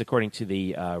here, this is according to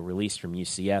the release from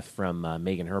UCF from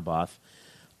Megan Herboth.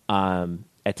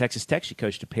 At Texas Tech, she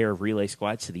coached a pair of relay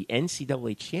squads to the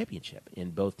NCAA championship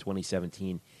in both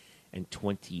 2017 and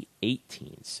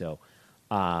 2018. So,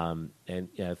 and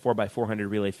 4x400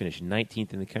 relay finished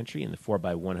 19th in the country, and the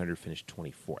 4x100 finished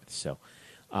 24th. So,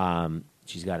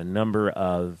 she's got a number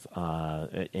of,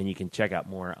 and you can check out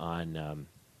more on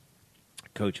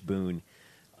Coach Boone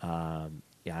at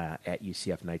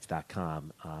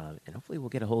UCFKnights.com. And hopefully we'll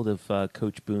get a hold of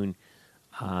Coach Boone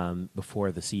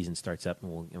before the season starts up,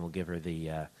 and we'll give her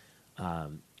the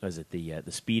the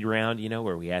speed round,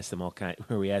 where we ask them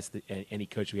any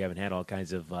coach we haven't had all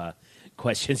kinds of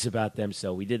questions about them.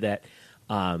 So we did that.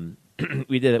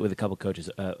 We did it with a couple coaches,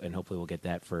 and hopefully we'll get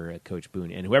that for Coach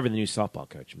Boone and whoever the new softball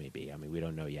coach may be. I mean, we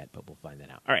don't know yet, but we'll find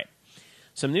that out. All right,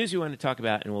 some news we want to talk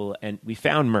about, and we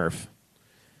found Murph.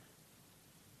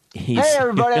 Hey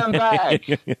everybody, I'm back.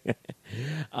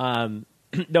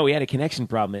 No, we had a connection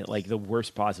problem at like the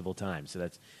worst possible time. So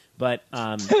that's, but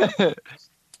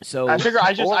so I figure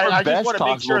I just want to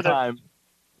make sure that time.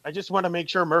 I just want to make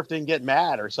sure Murph didn't get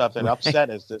mad or something, upset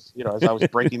as I was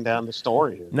breaking down the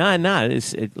story here. No.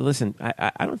 Listen,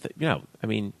 I don't think I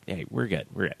mean, hey, we're good.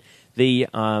 The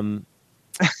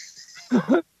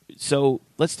so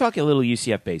let's talk a little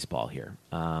UCF baseball here.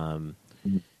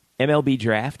 MLB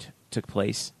draft took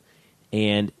place,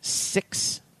 and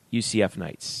 6 UCF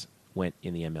Knights went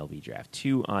in the MLB draft.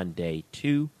 2 on day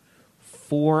 2,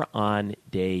 4 on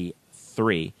day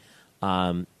 3.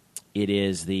 It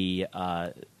is the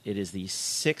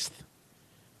 6th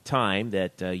time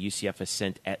that UCF has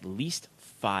sent at least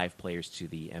 5 players to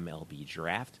the MLB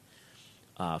draft.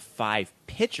 5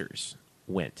 pitchers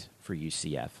went for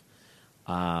UCF.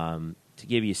 To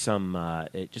give you some,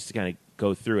 just to kind of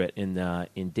go through it,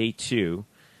 in day 2,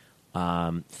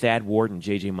 Thad Ward and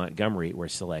J.J. Montgomery were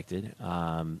selected.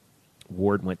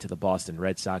 Ward went to the Boston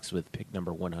Red Sox with pick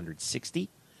number 160.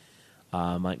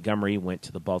 Montgomery went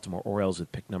to the Baltimore Orioles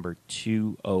with pick number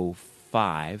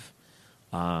 205.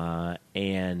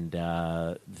 And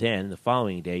then the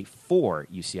following day, 4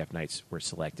 UCF Knights were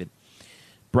selected.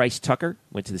 Bryce Tucker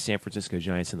went to the San Francisco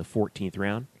Giants in the 14th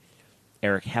round.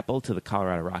 Eric Heppel to the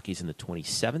Colorado Rockies in the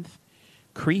 27th.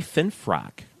 Cree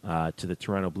Finfrock to the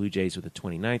Toronto Blue Jays with the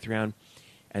 29th round.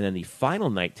 And then the final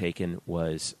night taken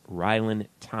was Rylan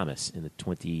Thomas in the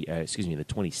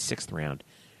 26th round.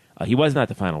 He was not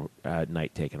the final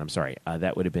night taken. I'm sorry.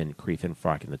 That would have been Cree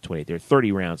Finfrock in the 28th. There are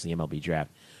 30 rounds in the MLB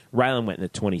draft. Rylan went in the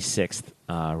 26th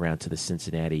round to the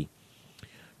Cincinnati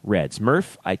Reds.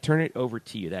 Murph, I turn it over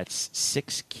to you. That's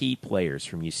 6 key players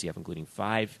from UCF, including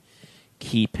 5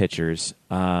 key pitchers.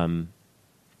 What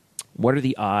are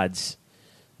the odds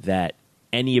that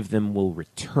any of them will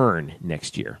return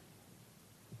next year?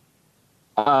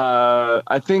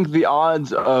 I think the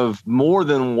odds of more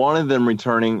than one of them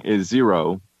returning is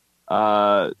 0.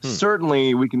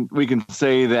 Certainly we can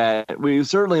say that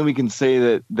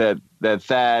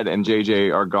Thad and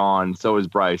JJ are gone. So is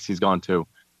Bryce. He's gone too.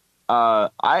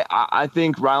 I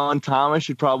think Rylan Thomas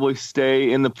should probably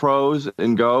stay in the pros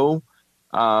and go.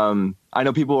 I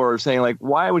know people are saying, like,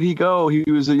 why would he go? He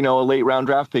was, a late round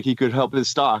draft pick. He could help his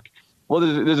stock. Well,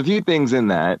 there's a few things in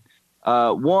that.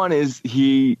 One is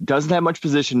he doesn't have much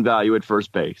position value at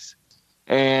first base.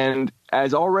 And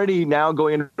as already now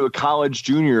going into a college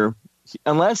junior,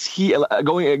 unless he'll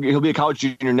be a college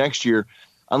junior next year,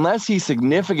 unless he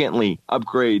significantly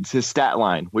upgrades his stat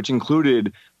line, which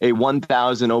included a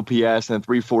 1,000 OPS and a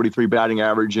 343 batting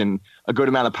average and a good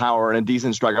amount of power and a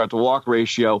decent strikeout to walk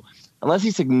ratio, unless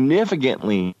he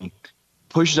significantly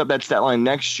pushes up that stat line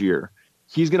next year,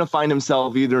 he's going to find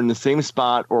himself either in the same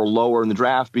spot or lower in the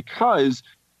draft, because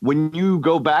when you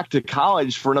go back to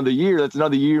college for another year, that's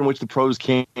another year in which the pros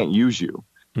can't use you.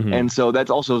 Mm-hmm. And so that's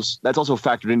also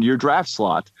factored into your draft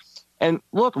slot. And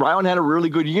look, Rylan had a really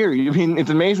good year. I mean,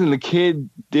 it's amazing the kid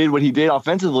did what he did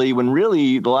offensively when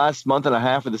really the last month and a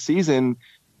half of the season,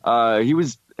 he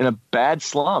was in a bad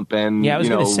slump. And yeah, I was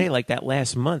going to say, like, that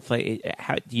last month, like,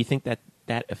 how do you think that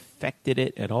affected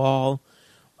it at all?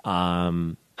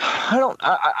 I'm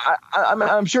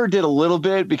sure it did a little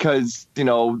bit, because,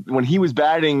 when he was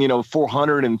batting,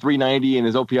 400 and 390 and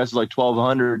his OPS is like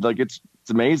 1,200, like it's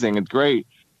amazing. It's great.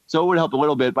 So it would help a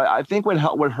little bit. But I think what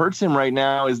hurts him right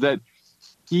now is that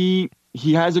he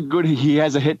has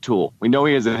a hit tool. We know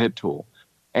he has a hit tool,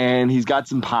 and he's got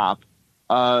some pop,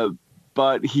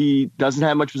 but he doesn't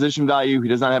have much position value. He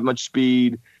does not have much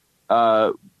speed.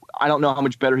 I don't know how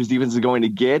much better his defense is going to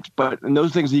get, and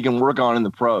those things he can work on in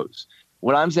the pros.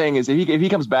 What I'm saying is if he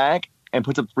comes back and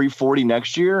puts up 340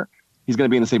 next year, he's going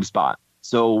to be in the same spot.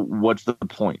 So what's the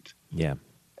point? Yeah.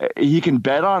 He can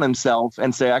bet on himself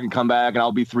and say, I can come back and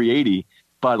I'll be 380.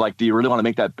 But, like, do you really want to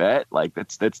make that bet? Like,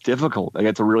 that's difficult. Like,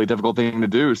 it's a really difficult thing to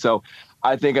do. So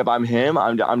I think if I'm him,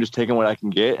 I'm just taking what I can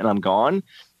get and I'm gone.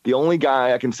 The only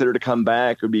guy I consider to come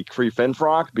back would be Cree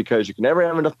Finfrock, because you can never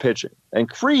have enough pitching. And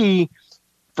Cree,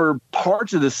 for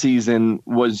parts of the season,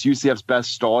 was UCF's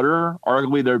best starter,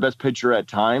 arguably their best pitcher at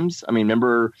times. I mean,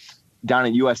 remember down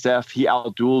at USF, he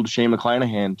outdueled Shane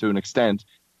McClanahan to an extent.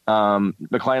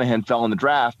 McClanahan fell in the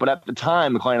draft, but at the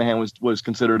time, McClanahan was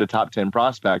considered a top 10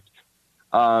 prospect.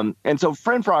 And so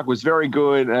Finfrock was very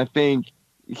good, and I think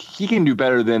he can do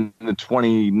better than the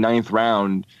 29th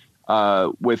round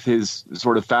with his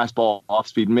sort of fastball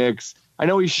off-speed mix. I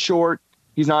know he's short.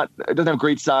 Doesn't have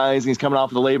great size. And he's coming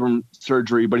off of the labrum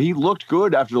surgery, but he looked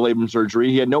good after the labrum surgery.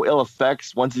 He had no ill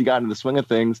effects once he got into the swing of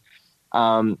things.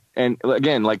 And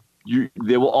again,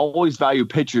 they will always value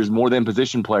pitchers more than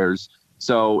position players.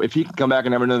 So if he can come back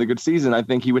and have another good season, I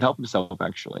think he would help himself,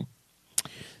 actually.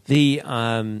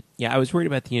 I was worried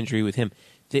about the injury with him.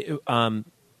 One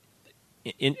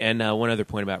other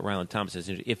point about Ryland Thomas is,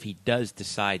 if he does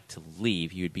decide to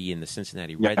leave, he would be in the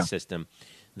Cincinnati Reds system.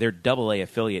 Their Double-A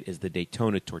affiliate is the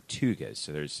Daytona Tortugas.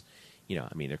 So there's,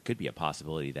 there could be a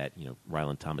possibility that,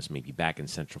 Ryland Thomas may be back in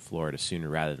Central Florida sooner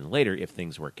rather than later if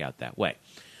things work out that way.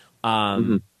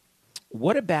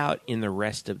 What about in the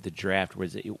rest of the draft?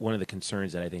 One of the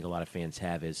concerns that I think a lot of fans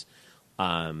have is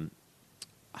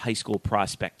high school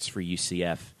prospects for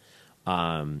UCF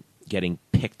getting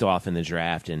picked off in the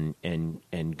draft and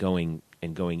going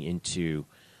into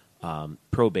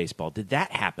pro baseball. Did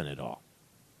that happen at all?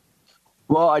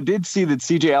 Well, I did see that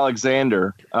C.J.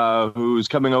 Alexander, who's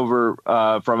coming over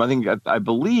from, I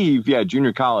believe,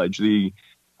 junior college, the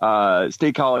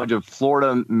State College of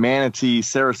Florida, Manatee,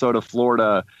 Sarasota,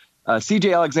 Florida.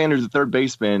 C.J. Alexander's a third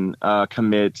baseman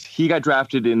commit. He got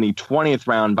drafted in the 20th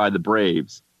round by the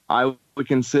Braves. I would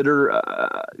consider,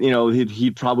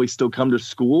 he'd probably still come to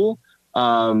school.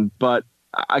 But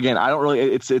again, I don't really.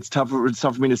 It's tough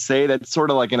for me to say. That's sort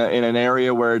of like in an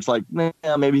area where it's like,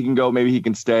 maybe he can go, maybe he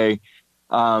can stay.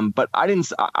 But I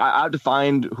have to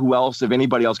find who else, if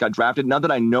anybody else got drafted. Not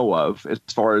that I know of, as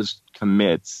far as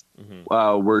commits,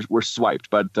 were swiped.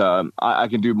 But I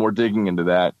can do more digging into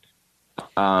that.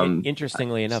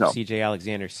 Interestingly enough, C.J.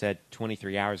 Alexander said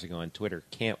 23 hours ago on Twitter,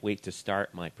 "Can't wait to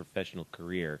start my professional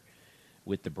career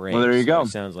with the Braves." Well, there you go. It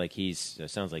sounds like he's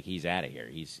out of here.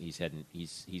 He's heading.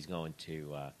 He's going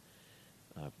to.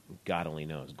 God only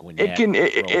knows.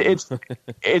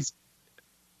 It's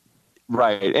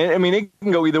right. And I mean, it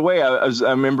can go either way.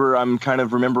 I'm kind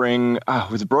of remembering.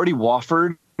 Was it Brody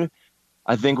Wofford?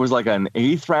 I think was like an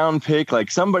 8th round pick. Like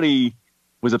somebody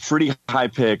was a pretty high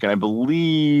pick, and I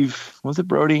believe, was it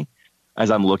Brody?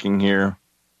 As I'm looking here,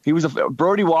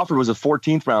 Brody Wofford was a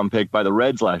 14th round pick by the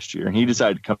Reds last year, and he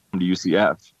decided to come to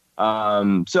UCF.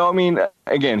 So I mean,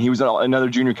 again, he was another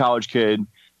junior college kid,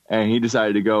 and he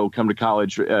decided to come to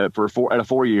college at a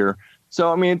 4-year.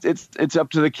 So I mean, it's up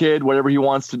to the kid, whatever he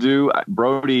wants to do.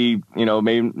 Brody,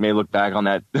 may look back on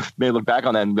that, and be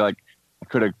like, I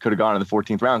could have gone in the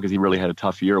 14th round because he really had a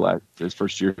tough year his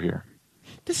first year here.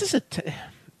 This is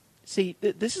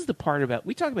this is the part about,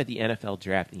 we talk about the NFL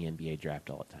draft and the NBA draft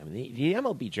all the time. The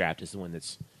MLB draft is the one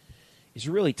is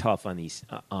really tough on these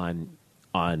in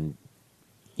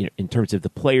terms of the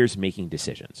players making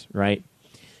decisions, right?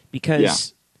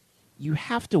 Because you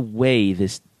have to weigh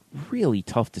this really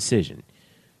tough decision.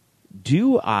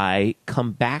 Do I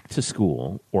come back to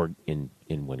school, or in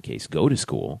one case go to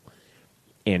school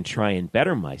and try and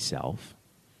better myself,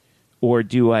 or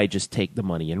do I just take the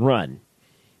money and run?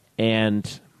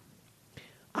 And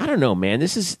I don't know, man.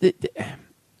 This is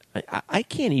I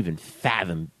can't even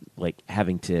fathom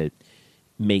having to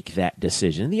make that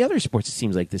decision. In the other sports, it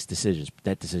seems like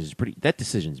that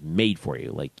decision's made for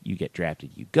you. Like, you get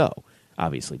drafted, you go,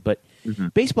 obviously. But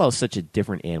baseball is such a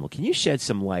different animal. Can you shed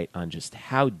some light on just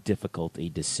how difficult a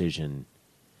decision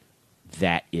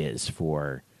that is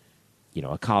for,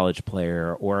 a college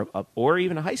player or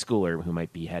even a high schooler who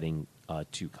might be heading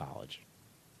to college?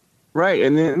 Right,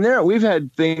 and then we've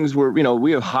had things where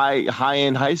we have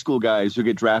high-end high school guys who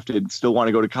get drafted still want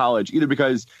to go to college, either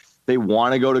because they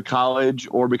want to go to college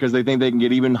or because they think they can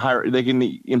get even higher, they can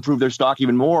improve their stock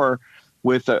even more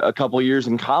with a couple of years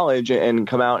in college and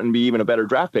come out and be even a better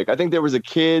draft pick. I think there was a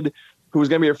kid who was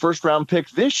going to be a first-round pick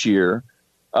this year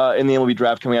in the MLB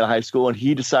draft coming out of high school, and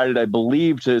he decided, I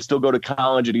believe, to still go to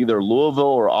college at either Louisville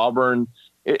or Auburn.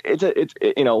 Some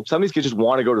of these kids just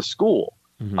want to go to school.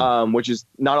 Which is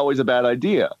not always a bad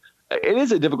idea. It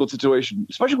is a difficult situation,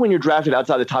 especially when you're drafted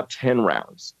outside the top 10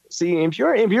 rounds. See, if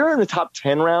you're in the top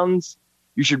 10 rounds,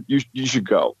 you should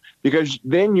go, because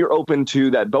then you're open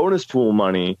to that bonus pool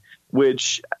money,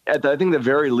 which I think the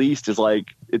very least is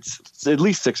it's at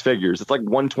least 6 figures. It's like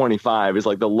 125 is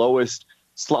like the lowest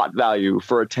slot value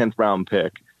for a 10th round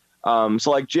pick. So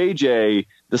like JJ,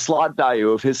 the slot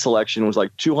value of his selection was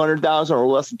like 200,000 or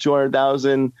less than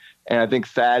 200,000. And I think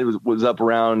Thad was up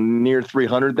around near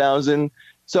 300,000.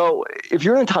 So if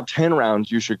you're in the top 10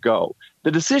 rounds, you should go.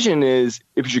 The decision is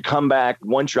if you should come back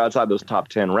once you're outside those top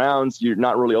 10 rounds. You're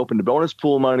not really open to bonus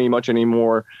pool money much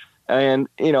anymore. And,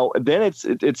 then it's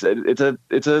a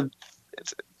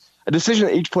decision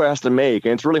that each player has to make.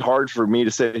 And it's really hard for me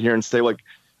to sit here and say, like,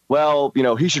 well,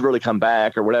 he should really come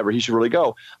back or whatever. He should really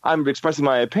go. I'm expressing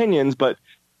my opinions, but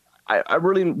I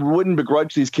really wouldn't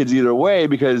begrudge these kids either way,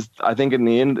 because I think at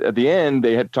the end,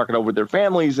 they had to talk it over with their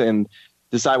families and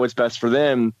decide what's best for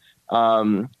them.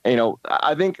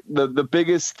 I think the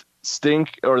biggest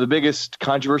stink or the biggest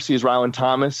controversy is Rylan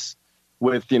Thomas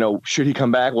with, should he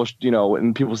come back? Well,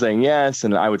 and people saying yes,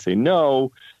 and I would say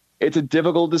no. It's a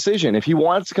difficult decision. If he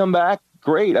wants to come back,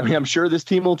 great. I mean, I'm sure this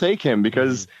team will take him,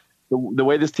 because the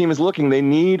way this team is looking,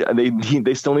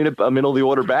 they still need a middle of the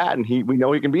order bat, and we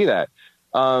know he can be that.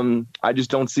 I just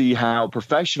don't see how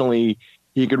professionally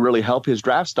he could really help his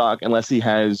draft stock unless he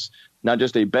has not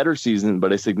just a better season,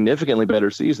 but a significantly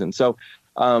better season. So,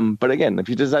 but again, if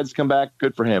he decides to come back,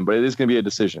 good for him, but it is going to be a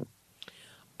decision.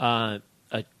 A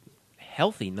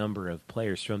healthy number of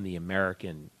players from the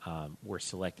American were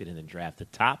selected in the draft. The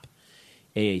top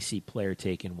AAC player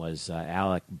taken was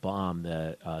Alec Baum,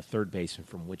 the third baseman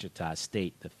from Wichita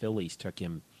State. The Phillies took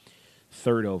him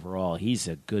third overall. He's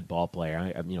a good ball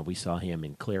player. We saw him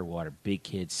in Clearwater. Big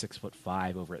kid,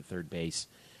 6'5" over at third base.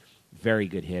 Very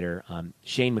good hitter.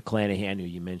 Shane McClanahan, who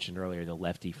you mentioned earlier, the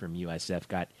lefty from USF,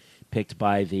 got picked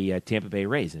by the Tampa Bay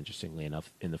Rays, interestingly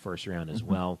enough, in the first round as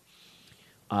well.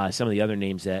 Some of the other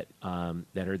names that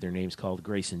heard their names called: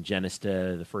 Grayson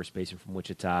Genista, the first baseman from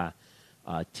Wichita;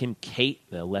 Tim Cate,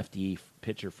 the lefty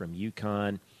pitcher from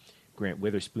UConn; Grant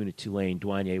Witherspoon of Tulane;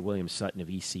 Dwayne Williams-Sutton of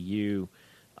ECU.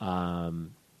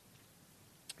 From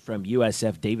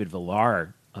USF, David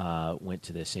Villar went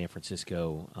to the San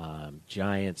Francisco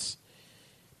Giants.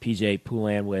 PJ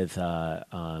Poulan with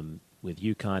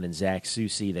UConn, and Zach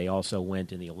Susi, they also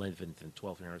went in the 11th and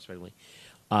 12th round, respectively.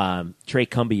 Trey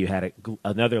Cumbie, you had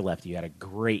another lefty, you had a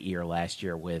great year last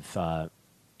year with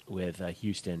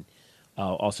Houston,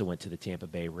 also went to the Tampa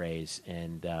Bay Rays.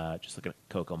 And just looking at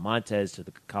Coco Montes to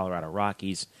the Colorado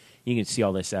Rockies. You can see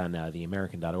all this on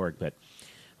theamerican.org. But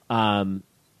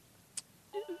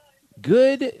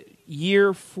good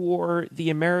year for the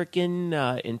American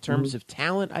in terms of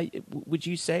talent, would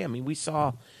you say? I mean, we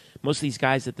saw most of these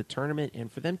guys at the tournament, and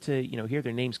for them to hear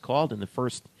their names called in the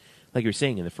first, like you're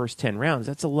saying, in the first 10 rounds,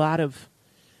 that's a lot of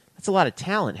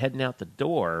talent heading out the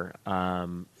door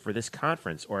for this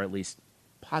conference, or at least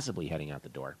possibly heading out the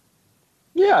door.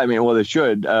 Yeah, I mean, well, they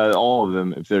should, all of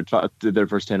them, if they're their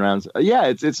first 10 rounds. Yeah,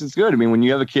 it's good. I mean, when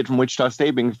you have a kid from Wichita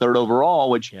State being third overall,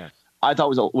 which I thought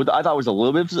was a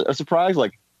little bit of a surprise.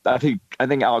 Like, I think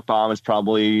Alec Baum is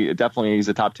definitely he's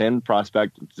a top 10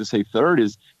 prospect. To say third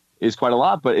is quite a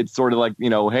lot, but it's sort of like,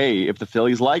 hey, if the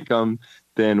Phillies like him,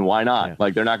 then why not? Yeah.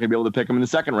 Like, they're not going to be able to pick him in the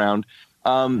second round.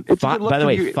 By the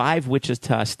way, 5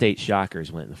 Wichita State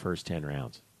Shockers went in the first 10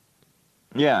 rounds.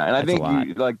 Yeah, and that's I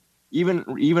think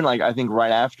even like I think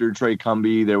right after Trey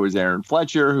Cumbie, there was Aaron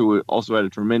Fletcher, who also had a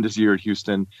tremendous year at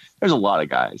Houston. There's a lot of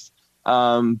guys.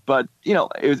 But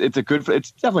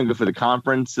it's definitely good for the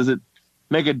conference. Does it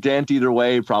make a dent either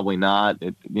way? Probably not.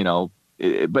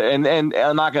 But I'm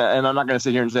not gonna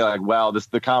sit here and say like, well,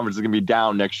 the conference is gonna be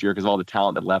down next year because of all the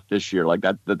talent that left this year. Like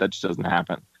that just doesn't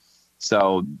happen.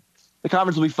 So the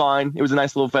conference will be fine. It was a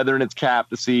nice little feather in its cap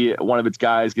to see one of its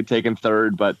guys get taken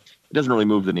third, but it doesn't really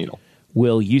move the needle.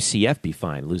 Will UCF be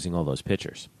fine losing all those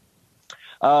pitchers?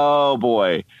 Oh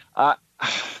boy,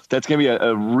 that's gonna be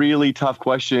a really tough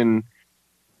question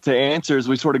to answer as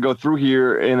we sort of go through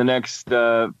here in the next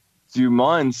few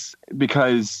months,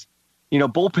 because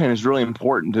bullpen is really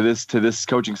important to this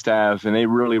coaching staff, and they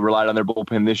really relied on their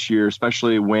bullpen this year,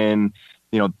 especially when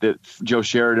Joe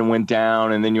Sheridan went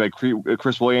down, and then you had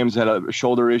Chris Williams had a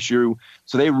shoulder issue,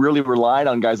 so they really relied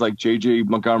on guys like J.J.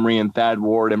 Montgomery and Thad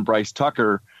Ward and Bryce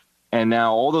Tucker, and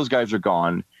now all those guys are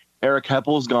gone. Eric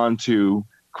Heppel's gone too.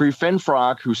 Cree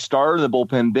Finfrock, who started the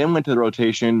bullpen, then went to the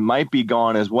rotation, might be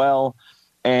gone as well.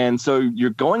 And so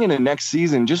you're going into next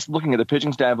season just looking at the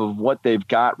pitching staff of what they've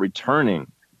got returning.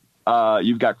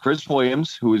 You've got Chris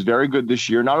Williams, who is very good this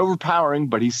year, not overpowering,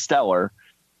 but he's stellar.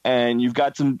 And you've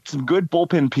got some good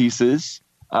bullpen pieces,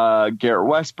 Garrett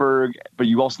Westberg, but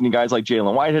you also need guys like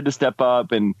Jalen Whitehead to step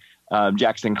up, and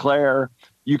Jack Sinclair.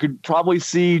 You could probably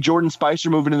see Jordan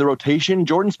Spicer moving in the rotation.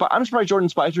 I'm surprised Jordan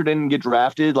Spicer didn't get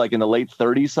drafted like in the late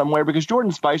 30s somewhere, because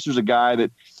Jordan Spicer's a guy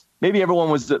that maybe everyone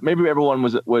was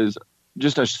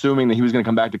just assuming that he was going to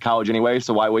come back to college anyway,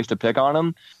 so why waste a pick on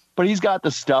him? but he's got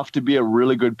the stuff to be a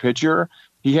really good pitcher.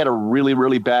 He had a really,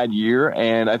 really bad year,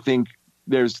 and I think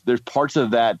there's parts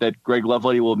of that Greg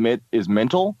Lovelady will admit is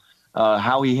mental.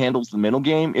 How he handles the mental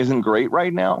game isn't great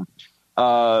right now.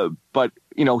 But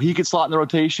he could slot in the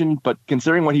rotation, but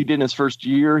considering what he did in his first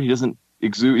year, he doesn't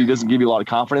give you a lot of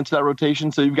confidence to that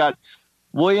rotation. So you've got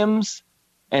Williams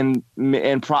and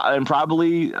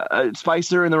probably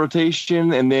Spicer in the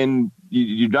rotation, and then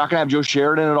you're not going to have Joe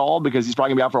Sheridan at all because he's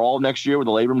probably going to be out for all of next year with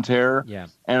a labrum tear. Yeah.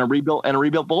 And a rebuilt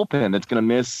bullpen that's going to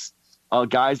miss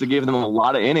guys that gave them a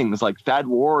lot of innings, like Thad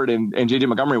Ward and J.J.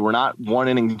 Montgomery were not 1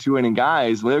 inning, 2 inning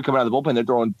guys. When they were coming out of the bullpen, they're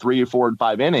throwing 3 or 4 and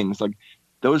 5 innings. Like,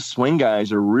 those swing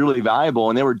guys are really valuable,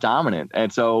 and they were dominant.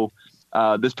 And so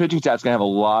this pitching staff's going to have a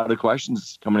lot of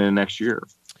questions coming in next year.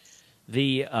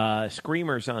 The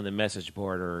screamers on the message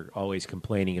board are always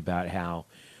complaining about how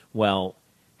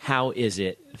is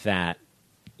it that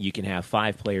you can have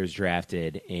 5 players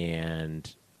drafted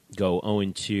and go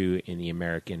 0-2 in the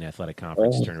American Athletic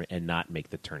Conference tournament and not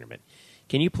make the tournament?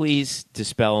 Can you please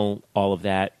dispel all of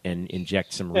that and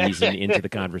inject some reason into the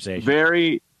conversation?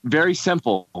 Very, very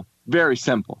simple. Very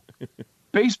simple.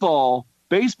 Baseball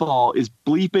is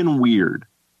bleeping weird.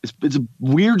 It's a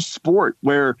weird sport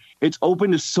where it's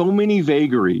open to so many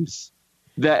vagaries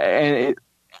and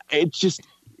it just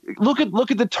look at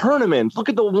the tournament. Look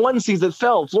at the 1 seeds that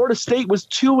fell. Florida State was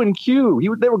 2 in Q.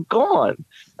 They were gone.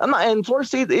 And Florida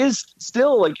State is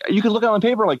still, like, you can look on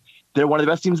paper like they're one of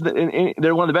the best teams.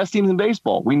 They're one of the best teams in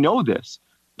baseball. We know this,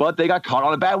 but they got caught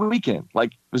on a bad weekend.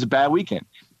 Like, it was a bad weekend.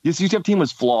 This UCF team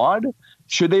was flawed.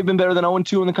 Should they have been better than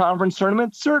 0-2 in the conference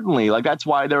tournament? Certainly. Like, that's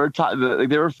why they were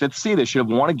 5th seed. They should have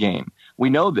won a game. We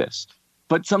know this.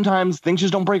 But sometimes things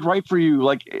just don't break right for you.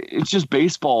 Like, it's just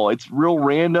baseball. It's real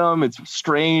random. It's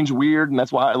strange, weird, and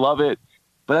that's why I love it.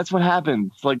 But that's what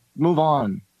happens. Like, move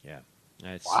on. Yeah.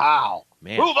 Wow.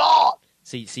 Man. Move on.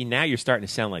 See, now you're starting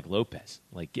to sound like Lopez,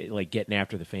 like getting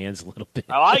after the fans a little bit.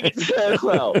 I like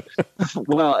it.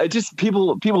 well, it just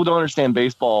people don't understand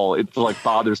baseball. It like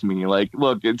bothers me. Like,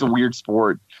 look, it's a weird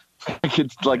sport.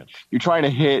 It's like you're trying to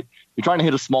hit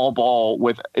a small ball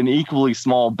with an equally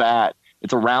small bat.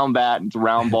 It's a round bat. It's a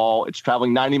round ball. It's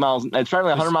traveling 90 miles. It's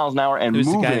traveling 100 miles an hour and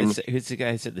moving. Who's the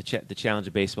guy that said the challenge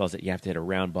of baseball is that you have to hit a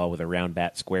round ball with a round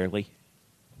bat squarely?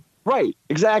 Right,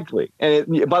 exactly.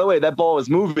 And by the way, that ball is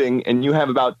moving, and you have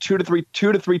about 2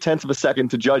 to 3 tenths of a second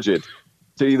to judge it,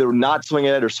 to either not swing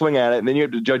at it or swing at it, and then you have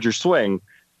to judge your swing.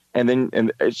 And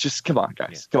it's just, come on,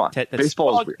 guys, come on.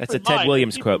 Baseball is weird. That's a Ted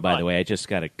Williams quote, by the way. I just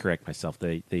got to correct myself.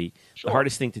 The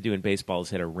hardest thing to do in baseball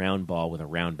is hit a round ball with a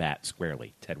round bat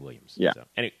squarely. Ted Williams. Yeah. So,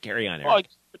 anyway, carry on, Eric.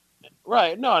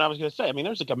 Right. No, and I was going to say,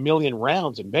 there's like 1 million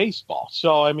rounds in baseball.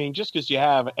 So, just because you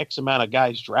have X amount of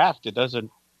guys drafted doesn't,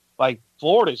 like,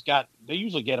 they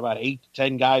usually get about 8 to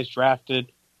 10 guys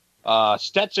drafted.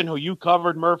 Stetson, who you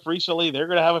covered, Murph, recently, they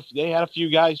had a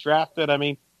few guys drafted.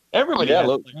 Everybody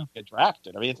get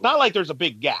drafted. It's not like there's a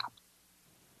big gap.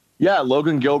 Yeah,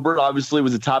 Logan Gilbert obviously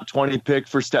was a top 20 pick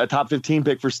top 15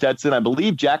 pick for Stetson. I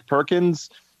believe Jack Perkins,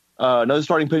 another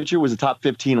starting pitcher, was a top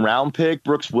 15 round pick.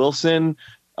 Brooks Wilson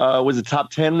was a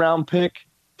top 10 round pick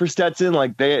for Stetson.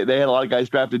 Like, they had a lot of guys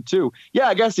drafted too. Yeah,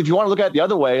 I guess if you want to look at it the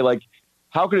other way, like,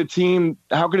 how could a team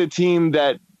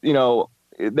that,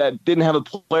 that didn't have a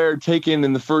player taken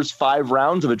in the first 5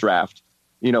 rounds of a draft,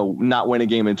 not win a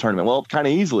game in a tournament? Well, kind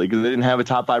of easily, because they didn't have a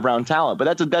top 5 round talent. But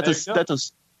that's a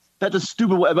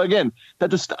stupid way. But again,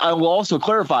 I will also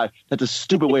clarify, that's a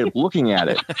stupid way of looking at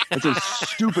it. It's a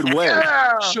stupid way.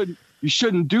 You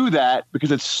shouldn't do that because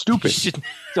it's stupid.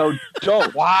 So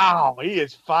don't. Wow, he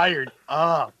is fired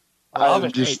up. I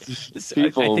think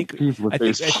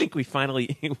we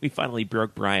finally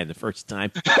broke Brian the first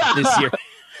time this year.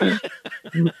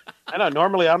 I know.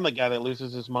 Normally, I'm the guy that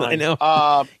loses his mind. I know.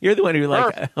 You're the one who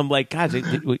I'm like, God,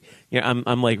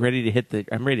 I'm like ready to hit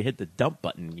the dump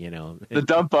button. The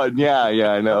dump button. Yeah,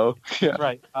 I know. Yeah.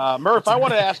 Right, Murph. I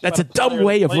want to ask. That's a dumb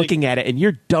way of looking at it, and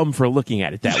you're dumb for looking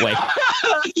at it that way.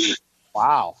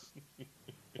 Wow.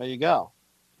 There you go.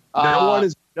 No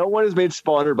one is made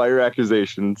smarter by your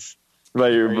accusations, by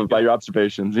your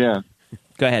observations. Yeah.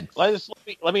 Go ahead.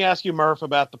 Let me ask you, Murph,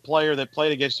 about the player that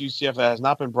played against UCF that has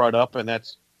not been brought up, and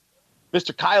that's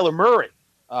Mr. Kyler Murray,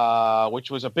 which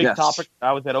was a big topic.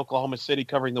 I was at Oklahoma City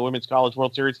covering the Women's College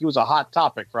World Series. He was a hot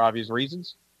topic for obvious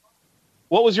reasons.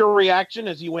 What was your reaction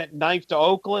as he went 9th to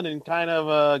Oakland, and kind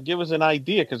of give us an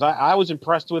idea? Because I was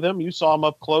impressed with him. You saw him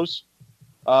up close.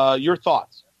 Your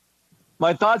thoughts?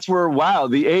 My thoughts were, wow,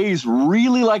 the A's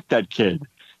really like that kid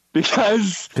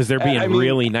because they're being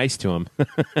really nice to him.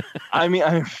 We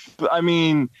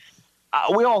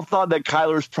all thought that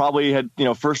Kyler's probably had,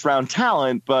 first round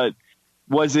talent, but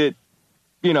was it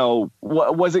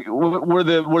was it? Were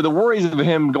the worries of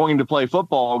him going to play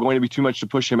football going to be too much to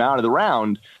push him out of the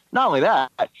round? Not only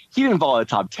that, he didn't fall out of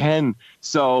the top 10.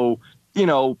 So, they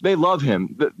love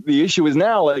him. The issue is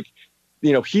now,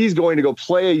 he's going to go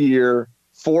play a year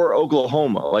for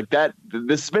Oklahoma. Like that,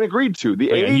 this has been agreed to.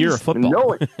 A year of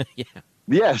football. Yeah.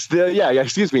 Yes.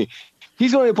 Excuse me.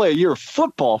 He's going to play a year of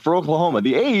football for Oklahoma.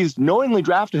 The A's knowingly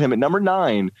drafted him at number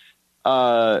 9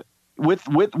 with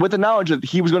the knowledge that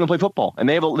he was going to play football. And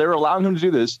they're allowing him to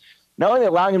do this. Not only are they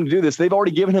allowing him to do this, they've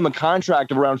already given him a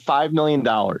contract of around $5 million.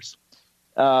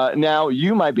 Now,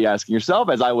 you might be asking yourself,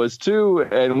 as I was too,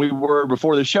 and we were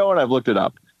before the show, and I've looked it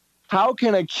up. How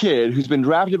can a kid who's been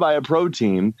drafted by a pro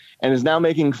team and is now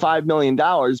making $5 million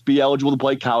be eligible to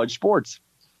play college sports?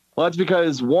 Well, that's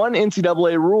because one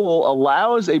NCAA rule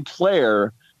allows a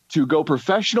player to go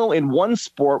professional in one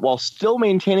sport while still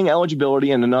maintaining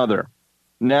eligibility in another.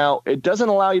 Now, it doesn't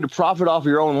allow you to profit off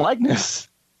your own likeness,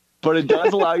 but it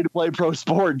does allow you to play pro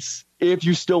sports if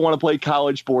you still want to play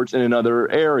college sports in another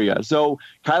area. So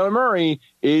Kyler Murray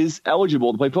is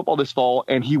eligible to play football this fall,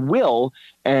 and he will.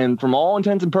 And from all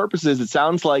intents and purposes, it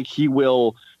sounds like he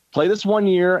will play this 1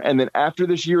 year, and then after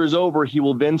this year is over, he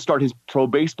will then start his pro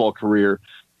baseball career.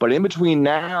 But in between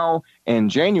now and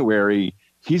January,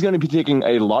 he's going to be taking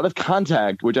a lot of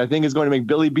contact, which I think is going to make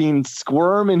Billy Beane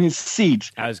squirm in his seat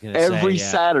every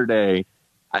Saturday.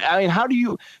 I mean, how do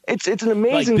you? It's an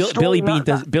amazing story. Billy Beane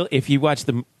does. If you watch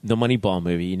the Moneyball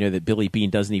movie, you know that Billy Beane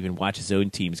doesn't even watch his own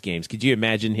team's games. Could you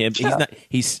imagine him? Yeah.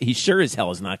 He's sure as hell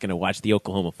is not going to watch the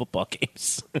Oklahoma football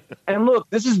games. And look,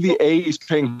 this is the A's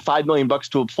paying $5 million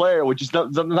to a player, which is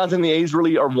not something the A's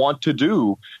really want to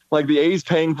do. Like the A's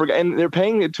paying for, and they're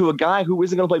paying it to a guy who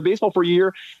isn't going to play baseball for a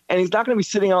year, and he's not going to be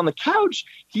sitting on the couch.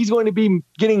 He's going to be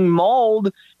getting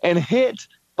mauled and hit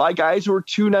by guys who are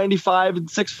 295 and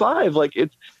 6'5". Like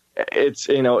it's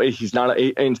he's not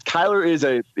and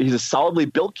Kyler he's a solidly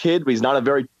built kid, but he's not a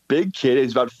very big kid.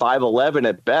 He's about 5'11"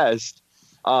 at best.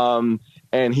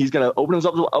 And he's going to open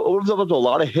himself up to a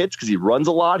lot of hits because he runs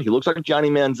a lot. He looks like Johnny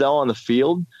Manziel on the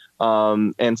field.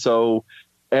 And so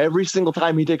every single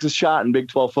time he takes a shot in Big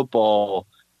 12 football,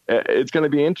 it's going to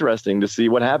be interesting to see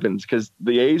what happens because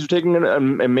the A's are taking an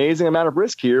amazing amount of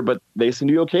risk here, but they seem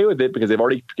to be okay with it because they've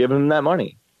already given him that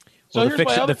money. Well,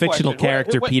 the fictional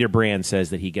character Peter Brand says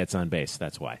that he gets on base.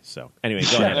 That's why. So anyway,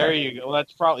 go ahead. There you go. Well,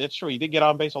 that's true. He did get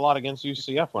on base a lot against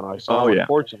UCF when I saw him.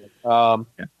 Unfortunately.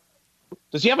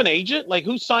 Does he have an agent? Like,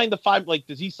 who signed the $5? Like,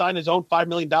 does he sign his own $5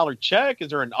 million check? Is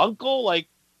there an uncle? Like,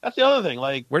 that's the other thing.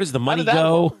 Like, where does the money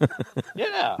go?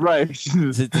 Yeah, right.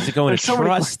 Does it go in a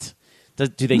trust? Do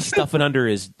they stuff it under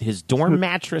his dorm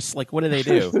mattress? Like, what do they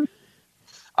do?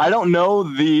 I don't know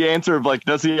the answer of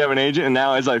does he have an agent? And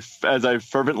now as I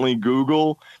fervently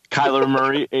Google Kyler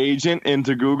Murray agent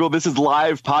into Google, this is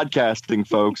live podcasting,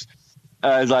 folks.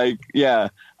 We're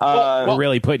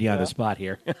really putting you on the spot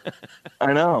here.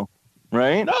 I know,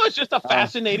 right? No, it's just a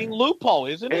fascinating loophole,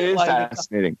 isn't it? It is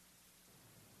fascinating.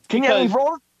 For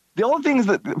all the things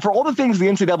the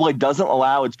NCAA doesn't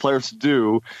allow its players to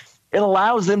do, it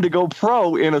allows them to go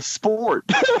pro in a sport.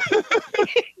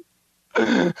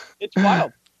 It's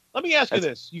wild. Let me ask you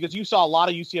this, because you saw a lot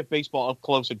of UCF baseball up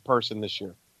close in person this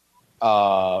year.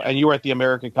 And you were at the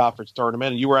American Conference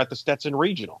Tournament, and you were at the Stetson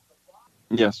Regional.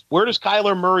 Yes. Where does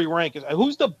Kyler Murray rank?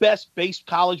 Who's the best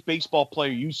college baseball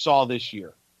player you saw this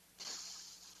year?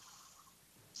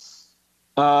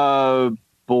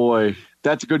 Boy,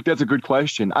 that's a good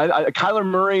question. Kyler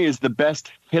Murray is the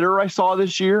best hitter I saw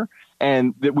this year,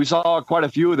 and we saw quite a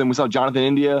few of them. We saw Jonathan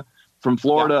India from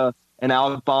Florida. Yeah. And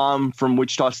Alec Baum from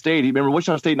Wichita State. Remember,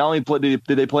 Wichita State not only did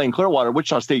they play in Clearwater,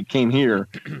 Wichita State came here.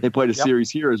 They played a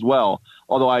series here as well.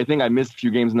 Although I think I missed a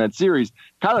few games in that series.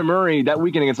 Kyler Murray that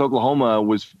weekend against Oklahoma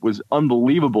was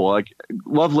unbelievable. Like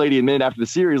Lovelady admitted after the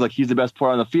series, like he's the best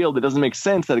player on the field. It doesn't make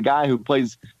sense that a guy who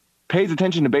pays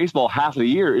attention to baseball half of the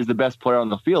year is the best player on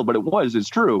the field, but it's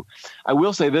true. I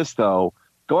will say this though,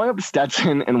 going up to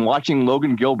Stetson and watching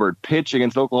Logan Gilbert pitch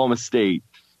against Oklahoma State.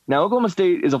 Now, Oklahoma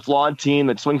State is a flawed team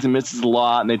that swings and misses a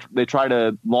lot, and they try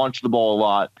to launch the ball a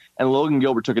lot, and Logan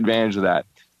Gilbert took advantage of that.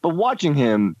 But watching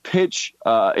him pitch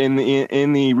in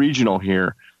the regional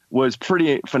here was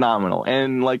pretty phenomenal.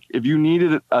 And like, if you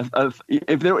needed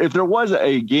if there was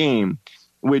a game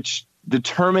which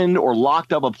determined or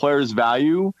locked up a player's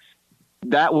value,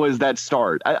 that was that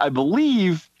start. I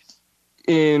believe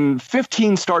in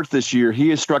 15 starts this year, he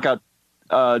has struck out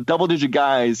double-digit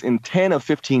guys in 10 of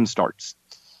 15 starts.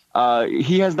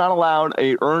 He has not allowed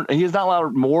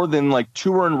more than like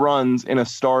 2 earned runs in a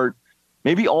start,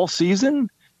 maybe all season.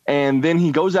 And then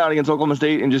he goes out against Oklahoma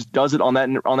State and just does it on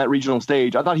that regional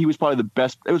stage. I thought he was probably the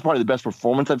best. It was probably the best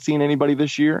performance I've seen anybody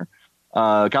this year.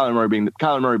 Kyler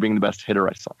Murray being the best hitter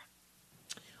I saw.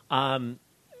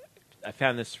 I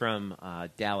found this from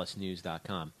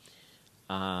DallasNews.com.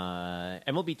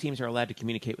 MLB teams are allowed to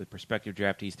communicate with prospective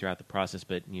draftees throughout the process,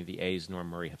 but neither the A's nor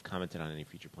Murray have commented on any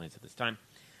future plans at this time.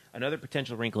 Another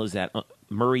potential wrinkle is that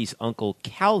Murray's uncle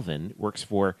Calvin works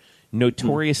for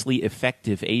notoriously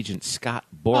effective agent Scott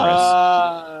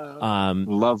Boras.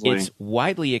 Lovely. It's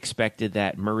widely expected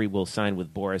that Murray will sign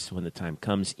with Boras when the time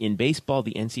comes. In baseball,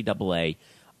 the NCAA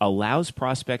allows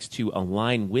prospects to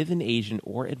align with an agent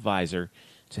or advisor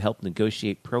to help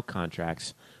negotiate pro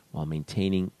contracts while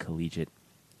maintaining collegiate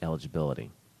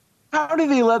eligibility. How did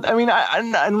he let? I mean, I'm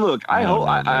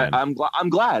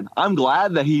glad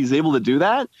that he's able to do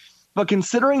that. But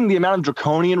considering the amount of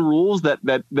draconian rules that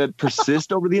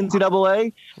persist over the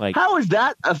NCAA, like, how is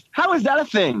that a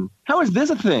thing? How is this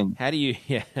a thing? How do you?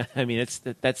 Yeah, I mean,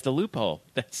 that's the loophole.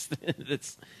 That's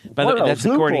by the way, that's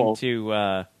according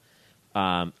to.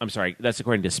 I'm sorry, that's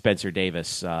according to Spencer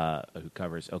Davis, who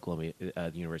covers Oklahoma,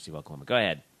 the University of Oklahoma. Go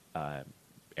ahead,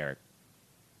 Eric.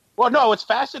 Well, no, what's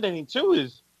fascinating too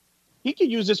is he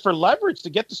could use this for leverage to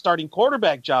get the starting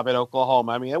quarterback job at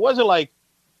Oklahoma. I mean, it wasn't like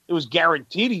it was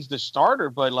guaranteed he's the starter,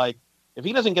 but like if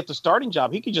he doesn't get the starting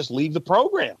job, he could just leave the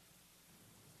program.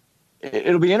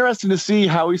 It'll be interesting to see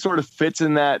how he sort of fits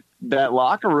in that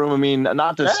locker room. I mean,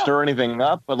 not to stir anything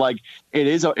up, but like it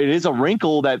is a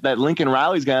wrinkle that Lincoln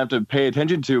Riley's gonna have to pay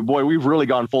attention to. Boy, we've really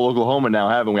gone full Oklahoma now,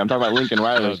 haven't we? I'm talking about Lincoln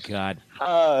Riley. Oh God.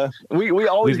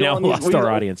 We've now lost our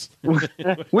audience.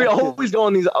 we always go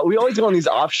on these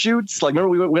offshoots. Like remember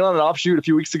we went on an offshoot a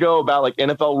few weeks ago about like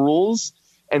NFL rules,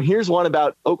 and here's one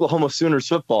about Oklahoma Sooners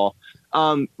football.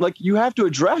 Like you have to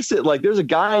address it. Like there's a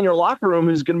guy in your locker room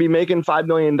who's going to be making $5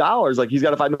 million. Like he's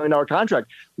got a $5 million contract.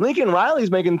 Lincoln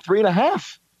Riley's making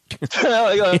 $3.5.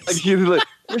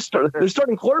 Their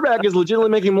starting quarterback is legitimately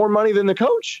making more money than the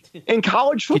coach in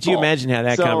college football. Could you imagine how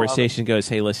that conversation goes?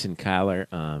 Hey, listen,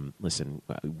 Kyler, listen,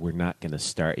 we're not going to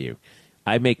start you.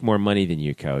 I make more money than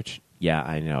you, coach. Yeah,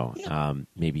 I know.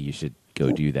 Maybe you should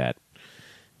go do that.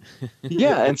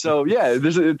 Yeah, and so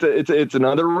it's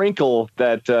another wrinkle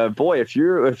that boy, if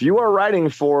you are writing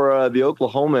for the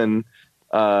Oklahoman,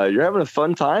 you're having a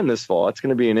fun time this fall. It's going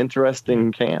to be an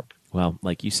interesting camp. Well,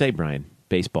 like you say, Brian,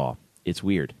 baseball, it's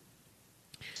weird.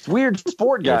 It's weird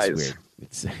sport, guys.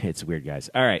 It's weird. It's weird, guys.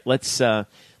 All right, let's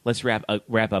wrap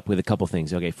up with a couple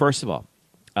things. Okay, first of all,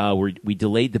 we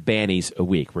delayed the Bannies a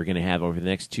week. We're going to have over the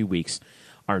next 2 weeks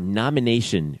our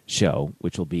nomination show,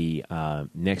 which will be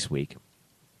next week.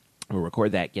 We'll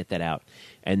record that, get that out,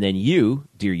 and then you,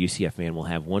 dear UCF fan, will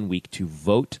have 1 week to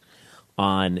vote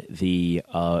on the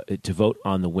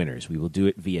winners. We will do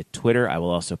it via Twitter. I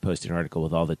will also post an article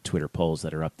with all the Twitter polls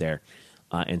that are up there,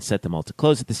 and set them all to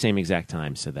close at the same exact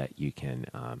time so that you can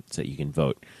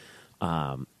vote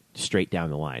straight down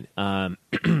the line.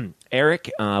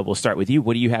 Eric, we'll start with you.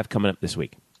 What do you have coming up this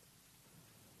week?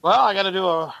 Well, I got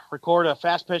to record a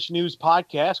Fast Pitch News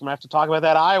podcast. I'm going to have to talk about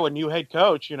that Iowa new head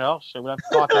coach, so we're going to have to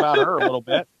talk about her a little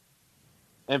bit.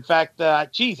 In fact, I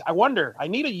wonder, I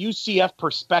need a UCF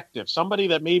perspective, somebody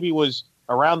that maybe was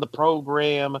around the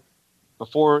program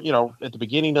before, at the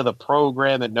beginning of the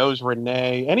program that knows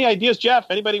Renee. Any ideas, Jeff?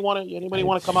 Anybody want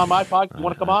to come on my podcast? You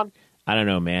want to come on? I don't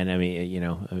know, man. I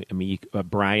mean,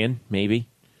 Brian, maybe.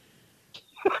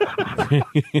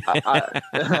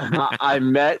 I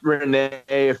met Renee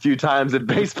a few times at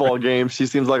baseball games. She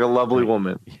seems like a lovely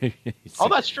woman. Oh,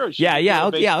 that's true.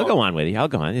 I'll go on with you. I'll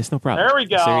go on. It's no problem. There we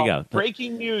go. So there you go.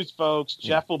 Breaking news, folks.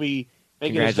 Jeff will be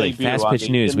making his debut. Fast Pitch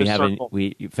News.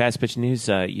 Fast Pitch News.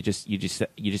 You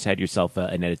just had yourself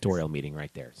an editorial meeting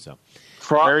right there. So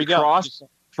there you go.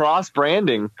 Cross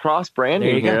branding. There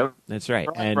you go. That's right.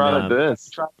 And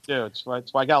that's why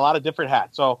I got a lot of different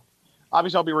hats. So.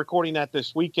 Obviously, I'll be recording that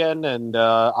this weekend, and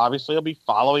obviously I'll be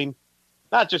following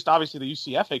not just obviously the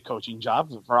UCF head coaching job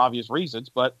for obvious reasons,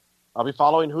 but I'll be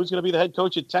following who's going to be the head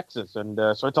coach at Texas. And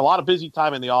so it's a lot of busy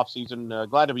time in the offseason.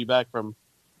 Glad to be back from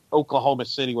Oklahoma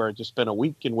City, where I've just spent a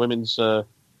week in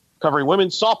covering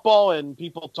women's softball and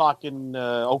people talking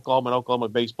Oklahoma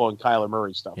baseball and Kyler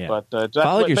Murray stuff. Yeah. But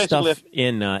followed your stuff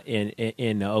in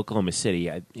Oklahoma City.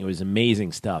 It was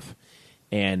amazing stuff.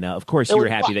 And, of course, you were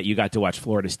happy that you got to watch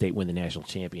Florida State win the national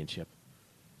championship.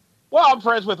 Well, I'm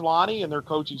friends with Lonnie and their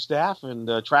coaching staff and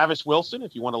Travis Wilson,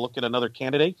 if you want to look at another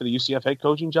candidate for the UCF head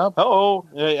coaching job. So,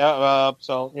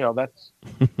 that's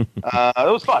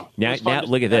it was fun. Now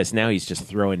look at this. Now he's just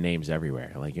throwing names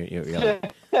everywhere. Like, you're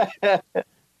like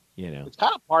It's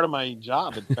kind of part of my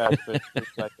job, in fact.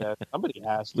 Like that. Somebody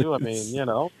has to. I mean,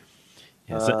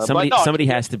 Somebody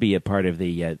has to be a part of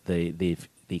the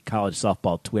college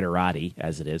softball Twitterati,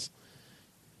 as it is.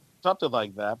 Something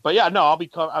like that. But yeah, no,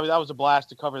 that was a blast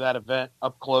to cover that event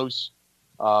up close.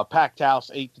 Packed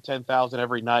house, 8,000 to 10,000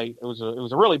 every night. It was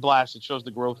a really blast. It shows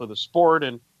the growth of the sport,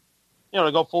 and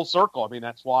to go full circle. I mean,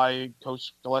 that's why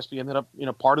Coach Gillispie ended up,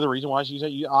 part of the reason why she's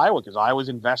at Iowa, because Iowa's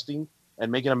investing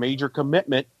and making a major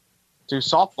commitment to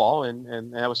softball,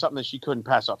 and that was something that she couldn't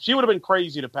pass up. She would have been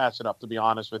crazy to pass it up, to be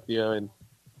honest with you. And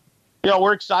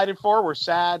we're excited for her. We're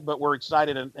sad, but we're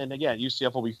excited. And again,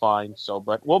 UCF will be fine.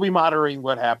 But we'll be monitoring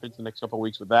what happens the next couple of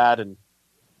weeks with that. And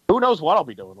who knows what I'll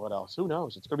be doing? What else? Who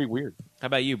knows? It's going to be weird. How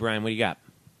about you, Brian? What do you got?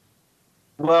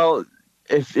 Well,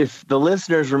 if the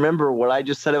listeners remember what I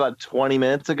just said about 20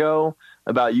 minutes ago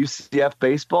about UCF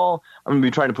baseball, I'm going to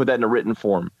be trying to put that in a written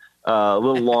form. A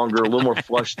little longer, a little more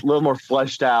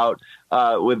fleshed out,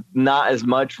 with not as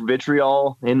much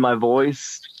vitriol in my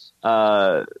voice.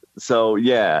 So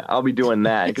yeah, I'll be doing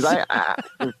that because I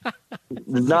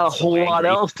there's not a whole lot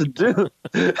else to do.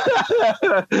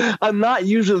 I'm not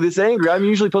usually this angry. I'm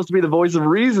usually supposed to be the voice of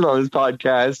reason on this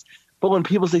podcast. But when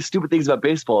people say stupid things about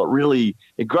baseball, it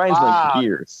grinds my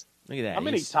gears. Look at that. How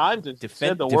many times has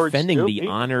said the word defending the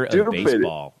honor of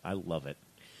baseball? I love it.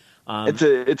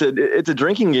 It's a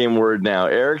drinking game word now.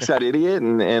 Eric's got idiot,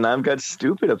 and I've got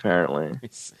stupid apparently.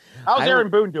 How's Aaron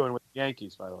Boone doing with the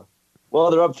Yankees, by the way? Well,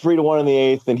 they're up 3-1 in the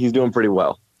 8th, and he's doing pretty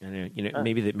well.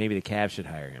 Maybe the Cavs should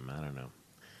hire him. I don't know.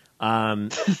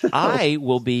 I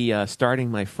will be starting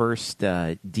my first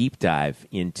deep dive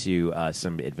into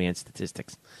some advanced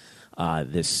statistics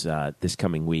this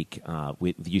coming week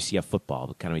with UCF football.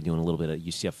 We're kind of doing a little bit of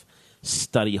UCF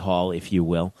study hall, if you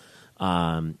will,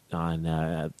 on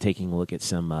taking a look at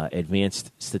some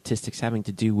advanced statistics having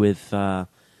to do with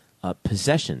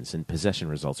possessions and possession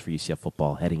results for UCF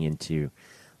football heading into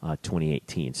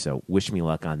 2018. So wish me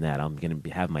luck on that. I'm going to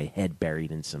have my head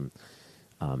buried in some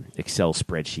Excel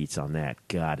spreadsheets on that.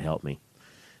 God help me.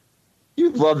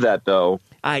 You love that, though.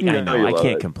 I know. I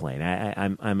can't complain.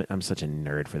 I'm such a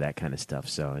nerd for that kind of stuff.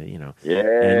 So Yeah.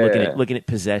 And looking at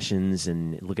possessions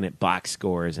and looking at box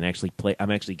scores and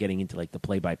I'm actually getting into like the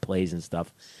play-by-plays and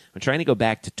stuff. I'm trying to go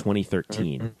back to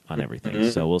 2013 on everything.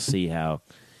 So we'll see how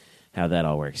that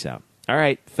all works out. All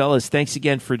right, fellas, thanks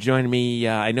again for joining me.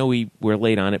 I know we were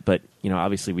late on it, but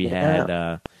obviously we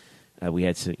had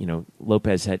some,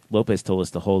 Lopez told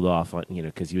us to hold off on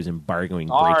because he was embargoing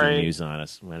breaking news on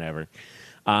us. Whatever.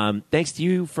 Thanks to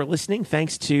you for listening.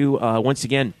 Thanks to once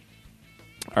again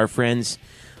our friends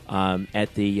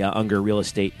at the Unger Real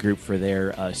Estate Group for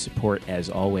their support. As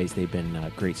always, they've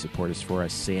been great supporters for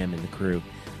us. Sam and the crew.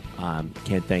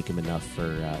 Can't thank them enough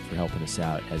for helping us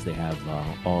out as they have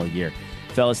all year.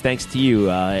 Fellas, thanks to you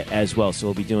as well. So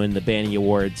we'll be doing the Banny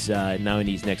Awards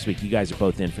nominees next week. You guys are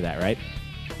both in for that, right?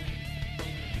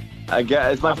 I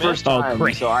guess it's my first time,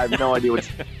 so I have no idea what's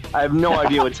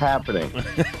happening.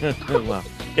 Well,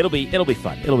 it'll be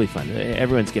fun. It'll be fun.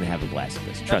 Everyone's gonna have a blast with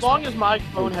this. Trust as long as my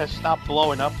phone has stopped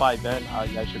blowing up by then,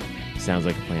 I should. Sounds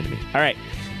like a plan to me. All right.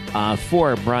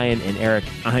 For Brian and Eric,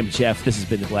 I'm Jeff. This has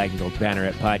been the Black and Gold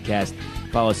Banneret podcast.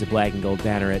 Follow us at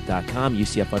blackandgoldbanneret.com,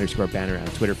 UCF_Banneret on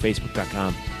Twitter,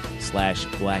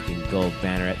 Facebook.com/Black and Gold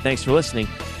Banneret. Thanks for listening.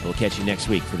 We'll catch you next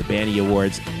week for the Banny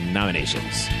Awards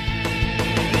nominations.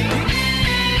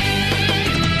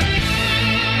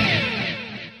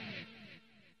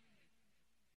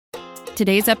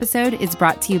 Today's episode is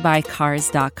brought to you by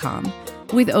Cars.com.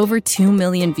 With over 2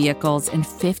 million vehicles and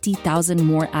 50,000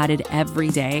 more added every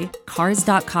day,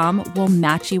 Cars.com will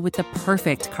match you with the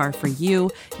perfect car for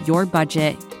you, your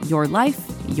budget, your life,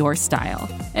 your style.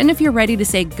 And if you're ready to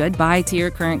say goodbye to your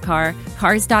current car,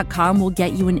 Cars.com will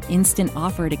get you an instant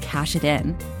offer to cash it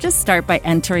in. Just start by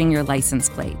entering your license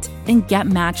plate and get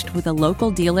matched with a local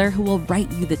dealer who will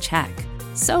write you the check.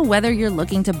 So whether you're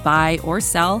looking to buy or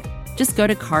sell, just go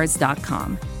to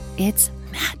Cars.com. It's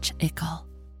magical.